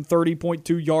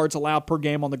 130.2 yards allowed per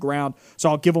game on the ground. So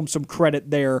I'll give them some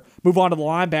credit there. Move on to the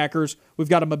linebackers. We've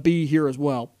got them a B here as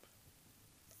well.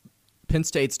 Penn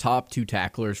State's top 2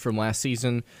 tacklers from last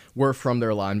season were from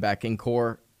their linebacking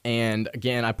core. And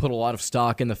again, I put a lot of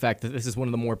stock in the fact that this is one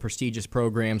of the more prestigious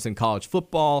programs in college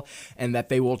football, and that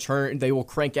they will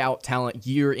crank out talent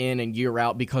year in and year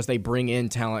out because they bring in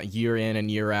talent year in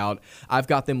and year out. I've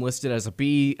got them listed as a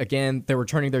B. Again, they're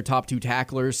returning their top 2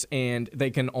 tacklers, and they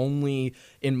can only,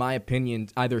 in my opinion,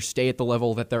 either stay at the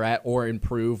level that they're at or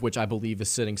improve, which I believe is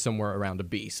sitting somewhere around a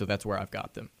B. So that's where I've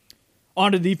got them.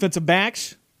 On to defensive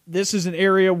backs. This is an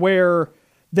area where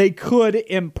they could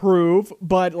improve,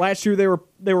 but last year they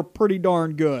were pretty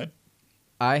darn good.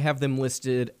 I have them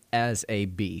listed as a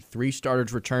B. 3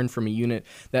 starters returned from a unit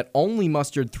that only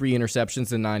mustered 3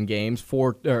 interceptions in 9 games,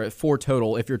 4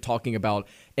 total if you're talking about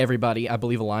everybody. I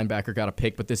believe a linebacker got a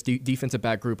pick, but this defensive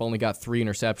back group only got 3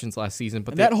 interceptions last season.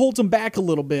 But that holds them back a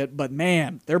little bit, but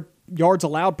man, their yards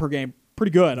allowed per game,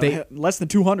 pretty good. Less than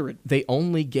 200. They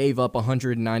only gave up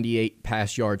 198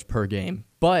 pass yards per game,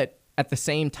 but at the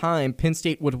same time, Penn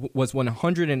State was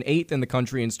 108th in the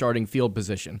country in starting field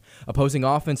position. Opposing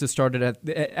offenses started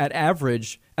at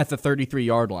average at the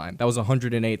 33-yard line. That was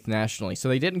 108th nationally. So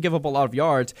they didn't give up a lot of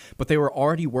yards, but they were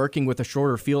already working with a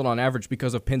shorter field on average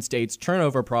because of Penn State's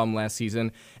turnover problem last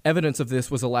season. Evidence of this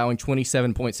was allowing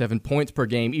 27.7 points per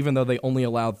game, even though they only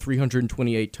allowed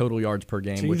 328 total yards per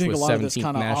game, which was 17th nationally. So you think a lot of this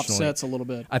kind of offsets a little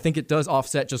bit? I think it does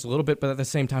offset just a little bit, but at the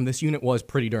same time, this unit was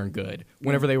pretty darn good.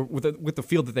 Whenever they were with the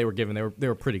field that they were given, they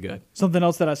were pretty good. Something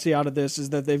else that I see out of this is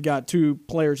that they've got 2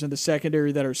 players in the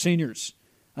secondary that are seniors.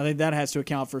 I think that has to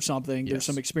account for something. Yes. There's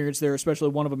some experience there, especially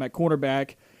one of them at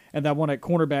cornerback. And that one at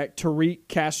cornerback, Tariq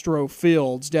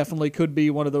Castro-Fields, definitely could be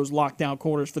one of those lockdown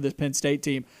corners for this Penn State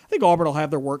team. I think Auburn will have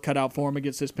their work cut out for them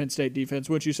against this Penn State defense.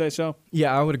 Would you say so?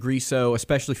 Yeah, I would agree so,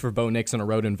 especially for Bo Nix in a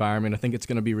road environment. I think it's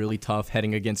going to be really tough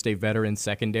heading against a veteran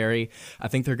secondary. I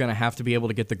think they're going to have to be able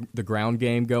to get the ground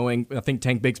game going. I think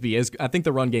Tank Bigsby is. I think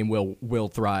the run game will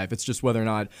thrive. It's just whether or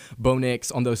not Bo Nix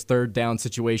on those third down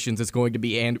situations is going to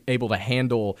be able to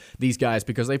handle these guys,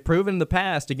 because they've proven in the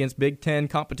past against Big Ten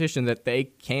competition that they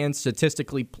can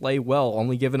statistically play well.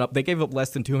 They gave up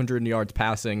less than 200 yards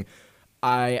passing.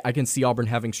 I can see Auburn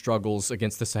having struggles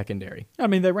against the secondary. I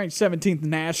mean, they ranked 17th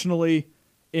nationally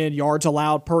in yards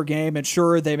allowed per game, and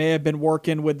sure, they may have been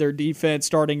working with their defense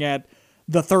starting at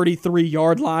the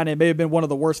 33-yard line. It may have been one of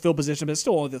the worst field positions, but it's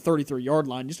still only the 33-yard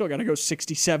line. You still got to go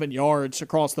 67 yards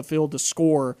across the field to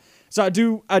score. So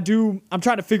I'm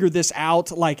trying to figure this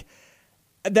out. Like,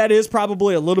 that is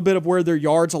probably a little bit of where their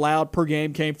yards allowed per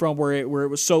game came from, where it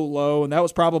was so low, and that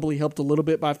was probably helped a little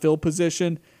bit by field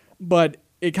position, but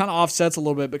it kind of offsets a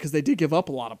little bit because they did give up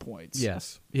a lot of points.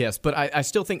 Yes, but I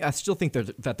still think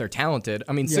that they're talented.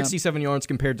 I mean, 67 yards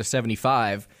compared to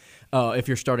 75, if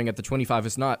you're starting at the 25,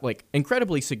 is not like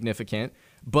incredibly significant,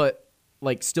 but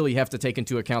like still you have to take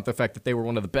into account the fact that they were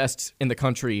one of the best in the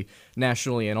country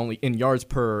nationally and only in yards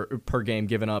per game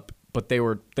given up. But they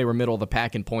were middle of the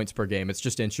pack in points per game. It's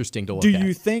just interesting to look at. Do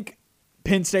you think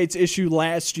Penn State's issue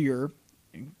last year,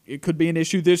 it could be an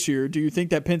issue this year, do you think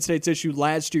that Penn State's issue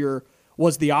last year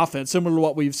was the offense, similar to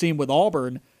what we've seen with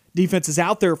Auburn? defense is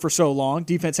out there for so long,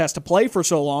 defense has to play for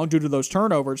so long due to those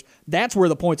turnovers. That's where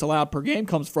the points allowed per game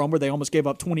comes from, where they almost gave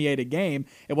up 28 a game.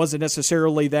 It wasn't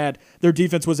necessarily that their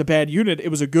defense was a bad unit. It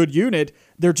was a good unit.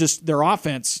 Their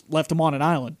offense left them on an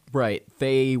island. Right.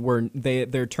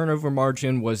 Their turnover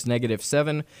margin was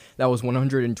 -7. That was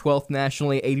 112th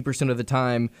nationally, 80% of the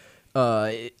time.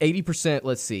 80%,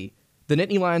 let's see. The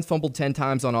Nittany Lions fumbled 10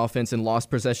 times on offense and lost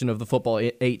possession of the football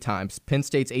 8 times. Penn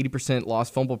State's 80%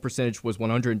 lost fumble percentage was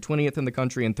 120th in the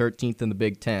country and 13th in the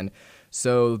Big Ten.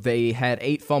 So they had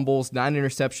 8 fumbles, 9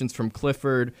 interceptions from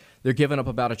Clifford. They're giving up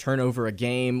about a turnover a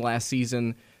game last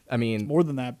season. I mean, more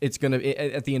than that. It's going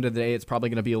to, at the end of the day, it's probably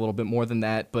going to be a little bit more than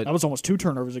that. But that was almost 2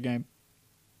 turnovers a game.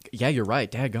 Yeah, you're right.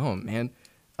 Daggone, man.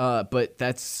 But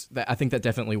I think that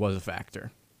definitely was a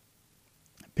factor.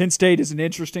 Penn State is an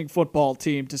interesting football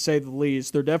team, to say the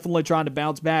least. They're definitely trying to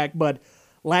bounce back, but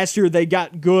last year they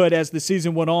got good as the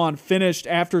season went on, finished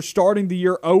after starting the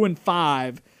year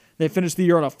 0-5. They finished the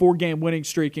year on a 4-game winning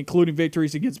streak, including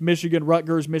victories against Michigan,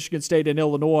 Rutgers, Michigan State, and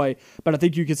Illinois. But I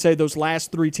think you could say those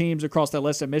last 3 teams across that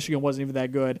list, and Michigan wasn't even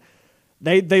that good.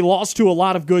 They lost to a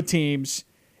lot of good teams,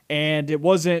 and it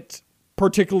wasn't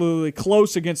particularly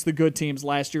close against the good teams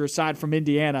last year, aside from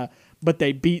Indiana, but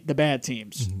they beat the bad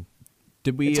teams. Mm-hmm.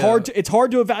 It's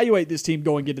hard to evaluate this team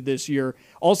going into this year.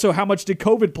 Also, how much did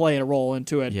COVID play a role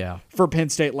into it for Penn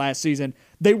State last season?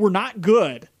 They were not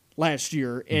good last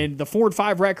year, and the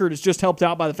 4-5 record is just helped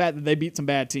out by the fact that they beat some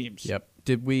bad teams. Yep.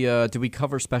 Did we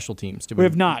cover special teams? We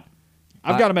have not.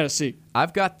 I've got them at a C.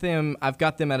 I've got them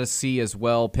at a C as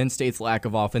well. Penn State's lack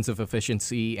of offensive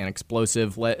efficiency and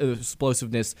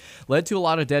explosiveness led to a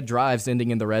lot of dead drives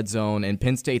ending in the red zone, and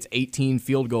Penn State's 18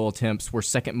 field goal attempts were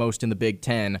second most in the Big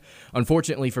Ten.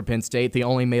 Unfortunately for Penn State, they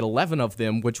only made 11 of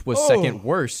them, which was second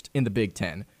worst in the Big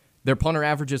Ten. Their punter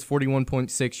averages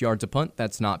 41.6 yards a punt.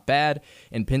 That's not bad.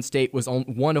 And Penn State was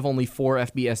one of only 4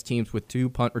 FBS teams with 2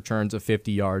 punt returns of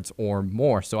 50 yards or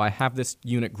more. So I have this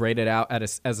unit graded out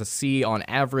as a C on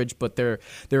average, but their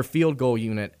field goal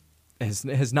unit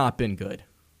has not been good.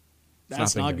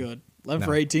 That's not good. 11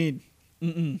 for 18.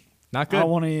 Mm-mm. Not good. I don't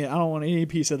want any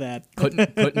piece of that.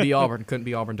 Couldn't be Auburn. Couldn't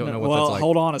be Auburn. Don't know what that's like. Well,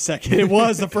 hold on a second. It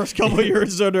was the first couple of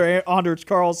years under Anders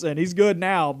Carlson. He's good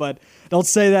now, but don't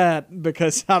say that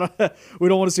because we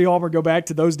don't want to see Auburn go back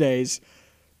to those days.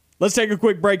 Let's take a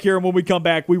quick break here, and when we come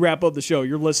back, we wrap up the show.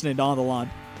 You're listening to On the Line.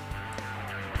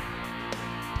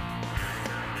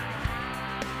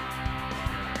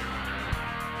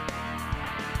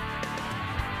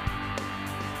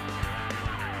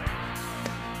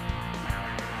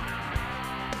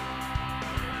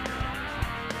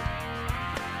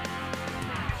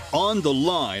 On the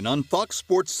Line on Fox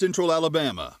Sports Central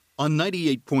Alabama on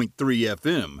 98.3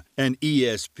 FM and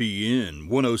ESPN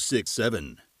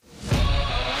 106.7.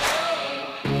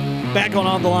 Back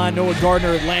on the Line, Noah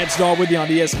Gardner and Lance Dawe with you on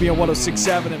ESPN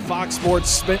 106.7 and Fox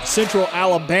Sports Central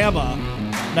Alabama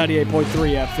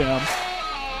 98.3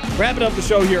 FM. Wrapping up the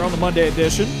show here on the Monday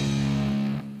edition.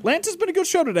 Lance, has been a good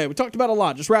show today. We talked about a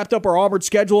lot. Just wrapped up our Auburn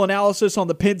schedule analysis on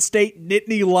the Penn State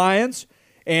Nittany Lions.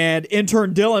 And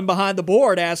intern Dylan behind the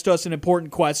board asked us an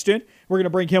important question. We're going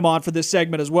to bring him on for this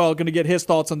segment as well. Going to get his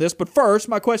thoughts on this. But first,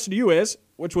 my question to you is,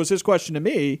 which was his question to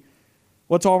me,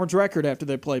 what's Auburn's record after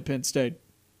they play Penn State?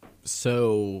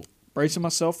 So, bracing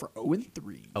myself for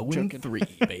 0-3.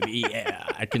 0-3, baby. Yeah,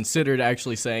 I considered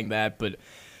actually saying that, but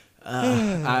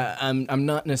I'm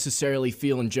not necessarily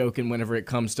feeling joking whenever it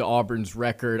comes to Auburn's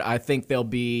record. I think they'll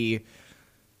be.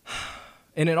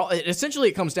 And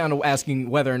it comes down to asking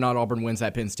whether or not Auburn wins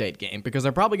that Penn State game, because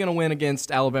they're probably going to win against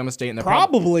Alabama State, and they're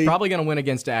probably going to win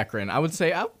against Akron. I'd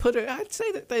say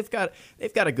that they've got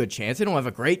a good chance. They don't have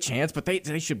a great chance, but they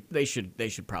should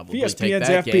probably ESPN's take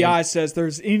that game. FBI says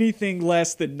there's anything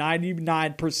less than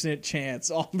 99%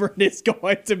 chance Auburn is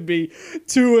going to be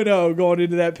 2-0 going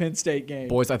into that Penn State game.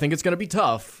 Boys, I think it's going to be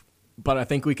tough, but I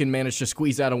think we can manage to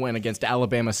squeeze out a win against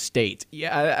Alabama State.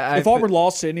 Yeah, if Auburn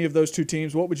lost to any of those two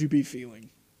teams, what would you be feeling?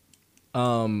 I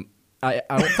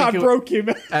don't think I broke him.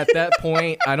 At that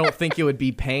point, I don't think it would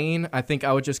be pain. I think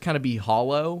I would just kind of be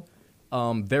hollow.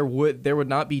 There would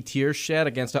not be tears shed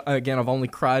against. Again, I've only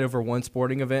cried over one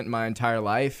sporting event in my entire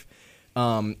life,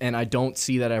 and I don't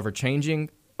see that ever changing.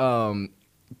 I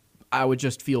would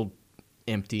just feel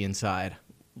empty inside.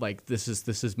 Like this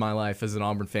is my life as an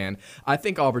Auburn fan. I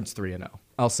think Auburn's 3-0.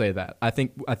 I'll say that. I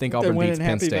think Auburn beats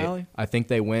Penn State. Valley? I think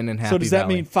they win in Happy Valley. So does that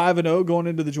Valley. mean 5-0 going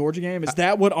into the Georgia game? Is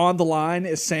that what On the Line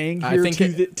is saying here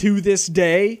to this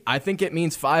day? I think it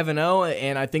means 5-0,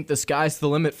 and I think the sky's the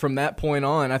limit from that point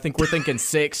on. I think we're thinking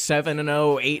 6,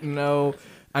 7-0, 8-0.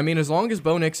 I mean, as long as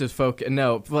Bo Nix is focused,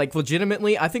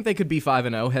 legitimately, I think they could be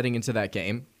 5-0 heading into that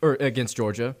game or against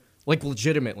Georgia. Like,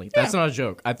 legitimately. Yeah. That's not a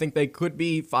joke. I think they could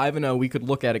be 5-0. We could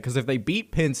look at it because if they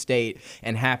beat Penn State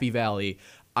and Happy Valley,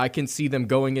 I can see them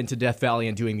going into Death Valley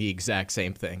and doing the exact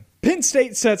same thing. Penn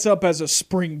State sets up as a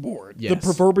springboard, the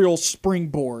proverbial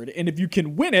springboard. And if you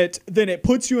can win it, then it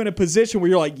puts you in a position where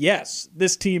you're like, yes,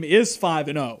 this team is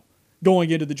 5-0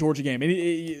 going into the Georgia game. And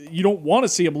you don't want to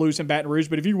see them lose in Baton Rouge,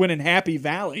 but if you win in Happy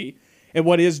Valley and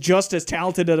what is just as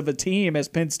talented of a team as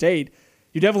Penn State,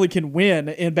 you definitely can win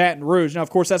in Baton Rouge. Now, of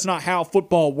course, that's not how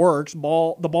football works. The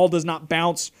ball does not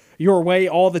bounce your way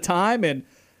all the time, and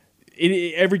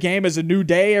every game is a new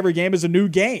day. Every game is a new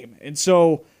game. And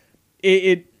so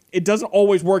it doesn't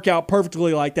always work out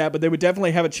perfectly like that, but they would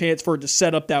definitely have a chance for it to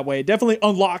set up that way. It definitely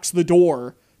unlocks the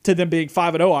door to them being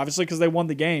 5-0, obviously, because they won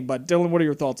the game. But, Dylan, what are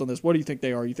your thoughts on this? What do you think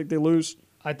they are? You think they lose?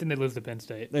 I think they lose to Penn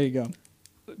State. There you go.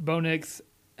 Bo Nix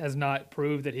has not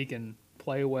proved that he can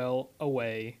play well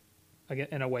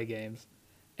in away games.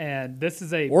 And this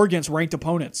is or against ranked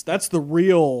opponents. That's the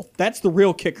real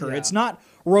kicker. Yeah. It's not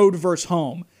road versus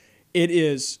home. It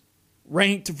is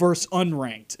ranked versus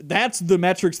unranked. That's the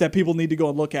metrics that people need to go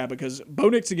and look at because Bo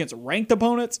Nix against ranked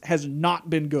opponents has not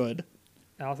been good.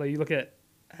 Also, you look at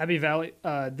Happy Valley.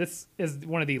 This is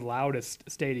one of the loudest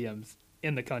stadiums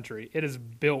in the country. It is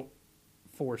built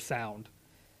for sound.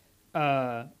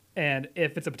 And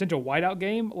if it's a potential whiteout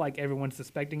game, like everyone's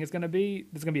suspecting it's going to be,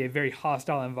 it's going to be a very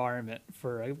hostile environment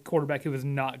for a quarterback who is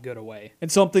not good away.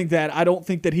 And something that I don't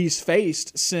think that he's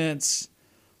faced since,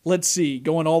 let's see,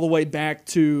 going all the way back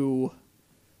to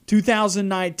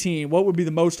 2019. What would be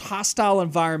the most hostile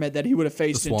environment that he would have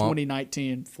faced in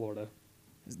 2019? Florida.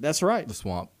 That's right. The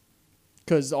swamp.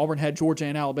 Because Auburn had Georgia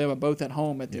and Alabama both at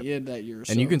home at the end that year.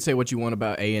 And you can say what you want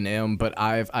about A&M, but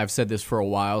I've said this for a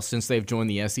while. Since they've joined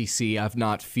the SEC, I've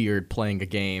not feared playing a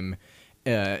game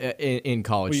in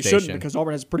College Station. You shouldn't, because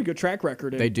Auburn has a pretty good track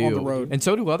record on the road. And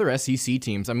so do other SEC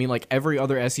teams. I mean, like every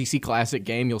other SEC Classic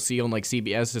game you'll see on like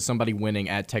CBS is somebody winning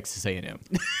at Texas A&M.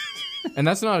 And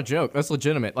that's not a joke. That's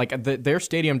legitimate. Like their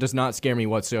stadium does not scare me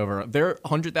whatsoever. Their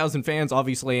 100,000 fans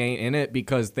obviously ain't in it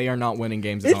because they are not winning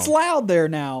games at home. It's loud there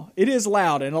now. It is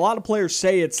loud, and a lot of players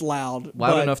say it's loud.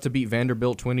 Loud enough to beat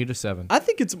Vanderbilt 20-7. I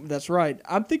think that's right.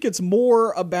 I think it's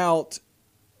more about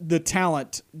the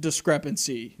talent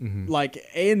discrepancy. Mm-hmm. Like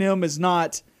A&M is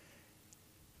not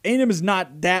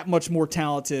that much more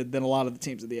talented than a lot of the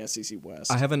teams of the SEC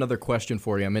West. I have another question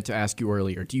for you. I meant to ask you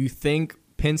earlier. Do you think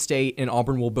Penn State and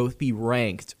Auburn will both be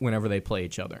ranked whenever they play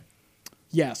each other?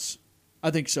 Yes, I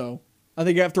think so. I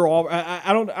think after all,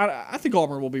 I think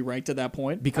Auburn will be ranked at that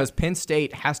point because Penn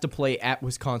State has to play at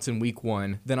Wisconsin week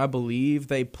 1. Then I believe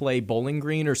they play Bowling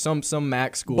Green or some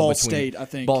MAC school. Ball State, I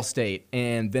think. Ball State,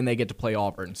 and then they get to play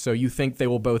Auburn. So you think they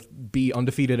will both be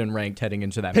undefeated and ranked heading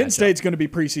into that matchup? Penn State's going to be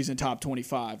preseason top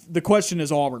 25. The question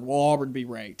is Auburn. Will Auburn be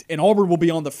ranked? And Auburn will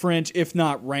be on the fringe, if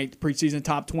not ranked, preseason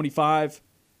top 25.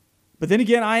 But then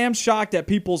again, I am shocked at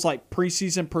people's like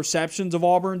preseason perceptions of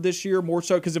Auburn this year, more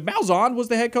so because if Malzahn was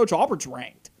the head coach, Auburn's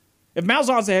ranked. If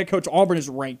Malzahn's the head coach, Auburn is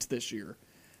ranked this year.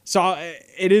 So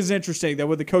it is interesting that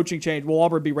with the coaching change, will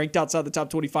Auburn be ranked outside the top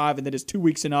 25 and then is 2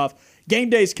 weeks enough? Game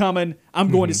day's coming.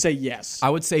 I'm going to say yes. I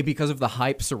would say because of the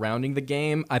hype surrounding the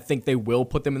game, I think they will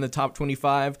put them in the top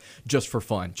 25 just for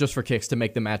fun, just for kicks to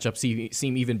make the matchup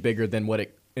seem even bigger than what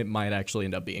it might actually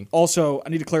end up being. Also, I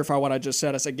need to clarify what I just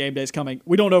said. I said game day's coming.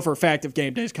 We don't know for a fact if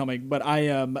game day's coming, but I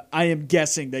am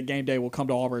guessing that game day will come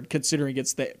to Auburn, considering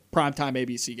it's the primetime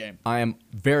ABC game. I am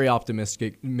very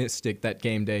optimistic that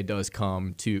game day does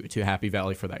come to Happy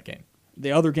Valley for that game.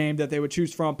 The other game that they would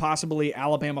choose from, possibly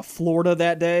Alabama-Florida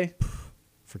that day.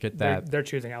 Forget that. They're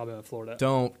choosing Alabama-Florida.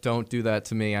 Don't do that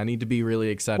to me. I need to be really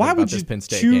excited about this Penn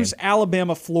State game. Why would you choose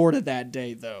Alabama-Florida that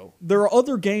day, though? There are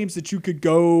other games that you could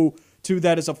go to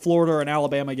that is a Florida or an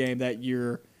Alabama game that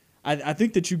year. I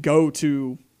think that you go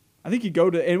to. I think you go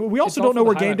to, and we also don't know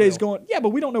where game day's going. Yeah, but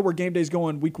we don't know where game day's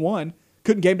going week 1.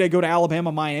 Couldn't game day go to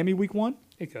Alabama-Miami week 1?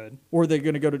 It could. Or are they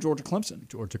going to go to Georgia-Clemson?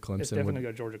 Georgia-Clemson. It's definitely going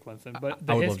to go Georgia-Clemson. But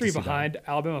the history behind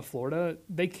Alabama-Florida,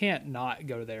 they can't not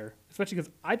go there. Especially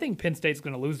because I think Penn State's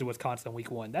going to lose to Wisconsin week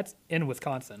 1. That's in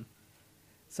Wisconsin.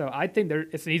 So I think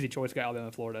it's an easy choice to go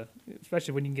Alabama-Florida,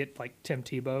 especially when you can get like Tim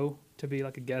Tebow to be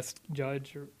like a guest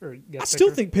judge or guest I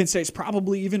still think Penn State's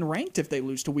probably even ranked if they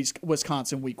lose to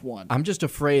Wisconsin week 1. I'm just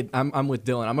afraid. I'm with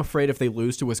Dylan. I'm afraid if they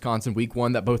lose to Wisconsin week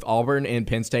 1 that both Auburn and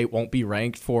Penn State won't be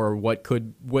ranked for what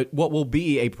will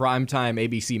be a primetime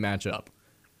ABC matchup.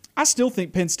 I still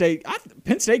think Penn State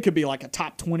could be like a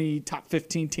top 20, top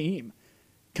 15 team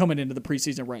coming into the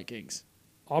preseason rankings.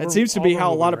 It seems to be how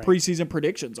a will lot of ranked. preseason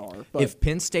predictions are. But If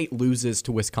Penn State loses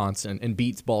to Wisconsin and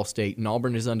beats Ball State and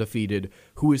Auburn is undefeated,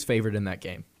 who is favored in that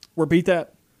game? repeat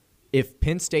that. If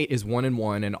Penn State is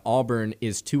 1-1 and Auburn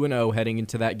is 2-0 heading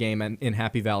into that game in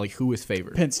Happy Valley, who is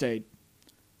favored? Penn State.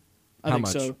 I How think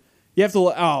much? so. You have to.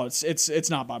 Oh, it's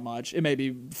not by much. It may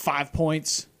be 5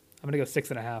 points. I'm gonna go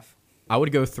 6.5. I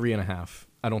would go 3.5.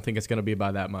 I don't think it's going to be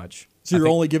by that much. So you're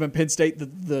only giving Penn State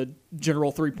the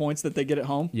general 3 points that they get at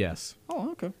home. Yes.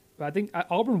 Oh, okay. But I think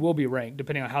Auburn will be ranked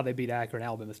depending on how they beat Akron and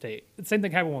Alabama State. The same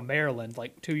thing happened with Maryland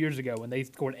like 2 years ago when they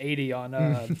scored 80 on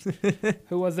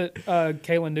who was it?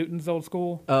 Kalen Newton's old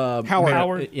school.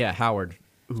 Howard. Yeah, Howard.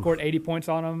 Scored 80 points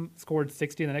on them. Scored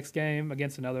 60 in the next game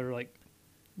against another like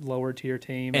lower tier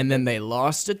team. And then they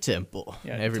lost to Temple.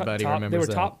 Yeah, Everybody top, remembers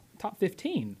they were that. top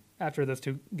 15 after those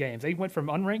 2 games. They went from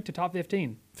unranked to top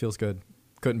 15. Feels good.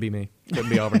 Couldn't be me. Couldn't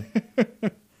be Auburn.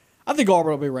 I think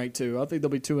Auburn will be ranked too. I think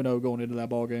they'll be 2-0 going into that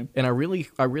ball game. And I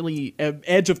really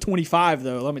Edge of 25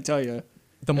 though. Let me tell you.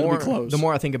 the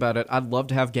more I think about it, I'd love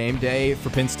to have game day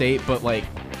for Penn State, but like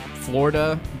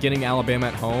Florida getting Alabama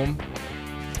at home,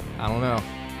 I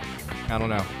don't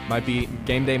know. Might be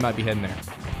game day. Might be heading there.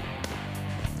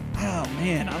 Oh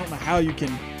man, I don't know how you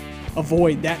can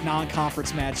avoid that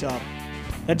non-conference matchup.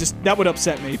 That would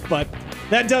upset me. But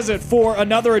that does it for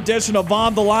another edition of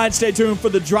On the Line. Stay tuned for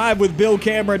The Drive with Bill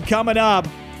Cameron coming up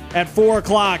at 4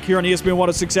 o'clock here on ESPN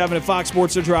 106.7 at Fox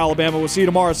Sports Central Alabama. We'll see you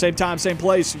tomorrow, same time, same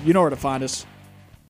place. You know where to find us.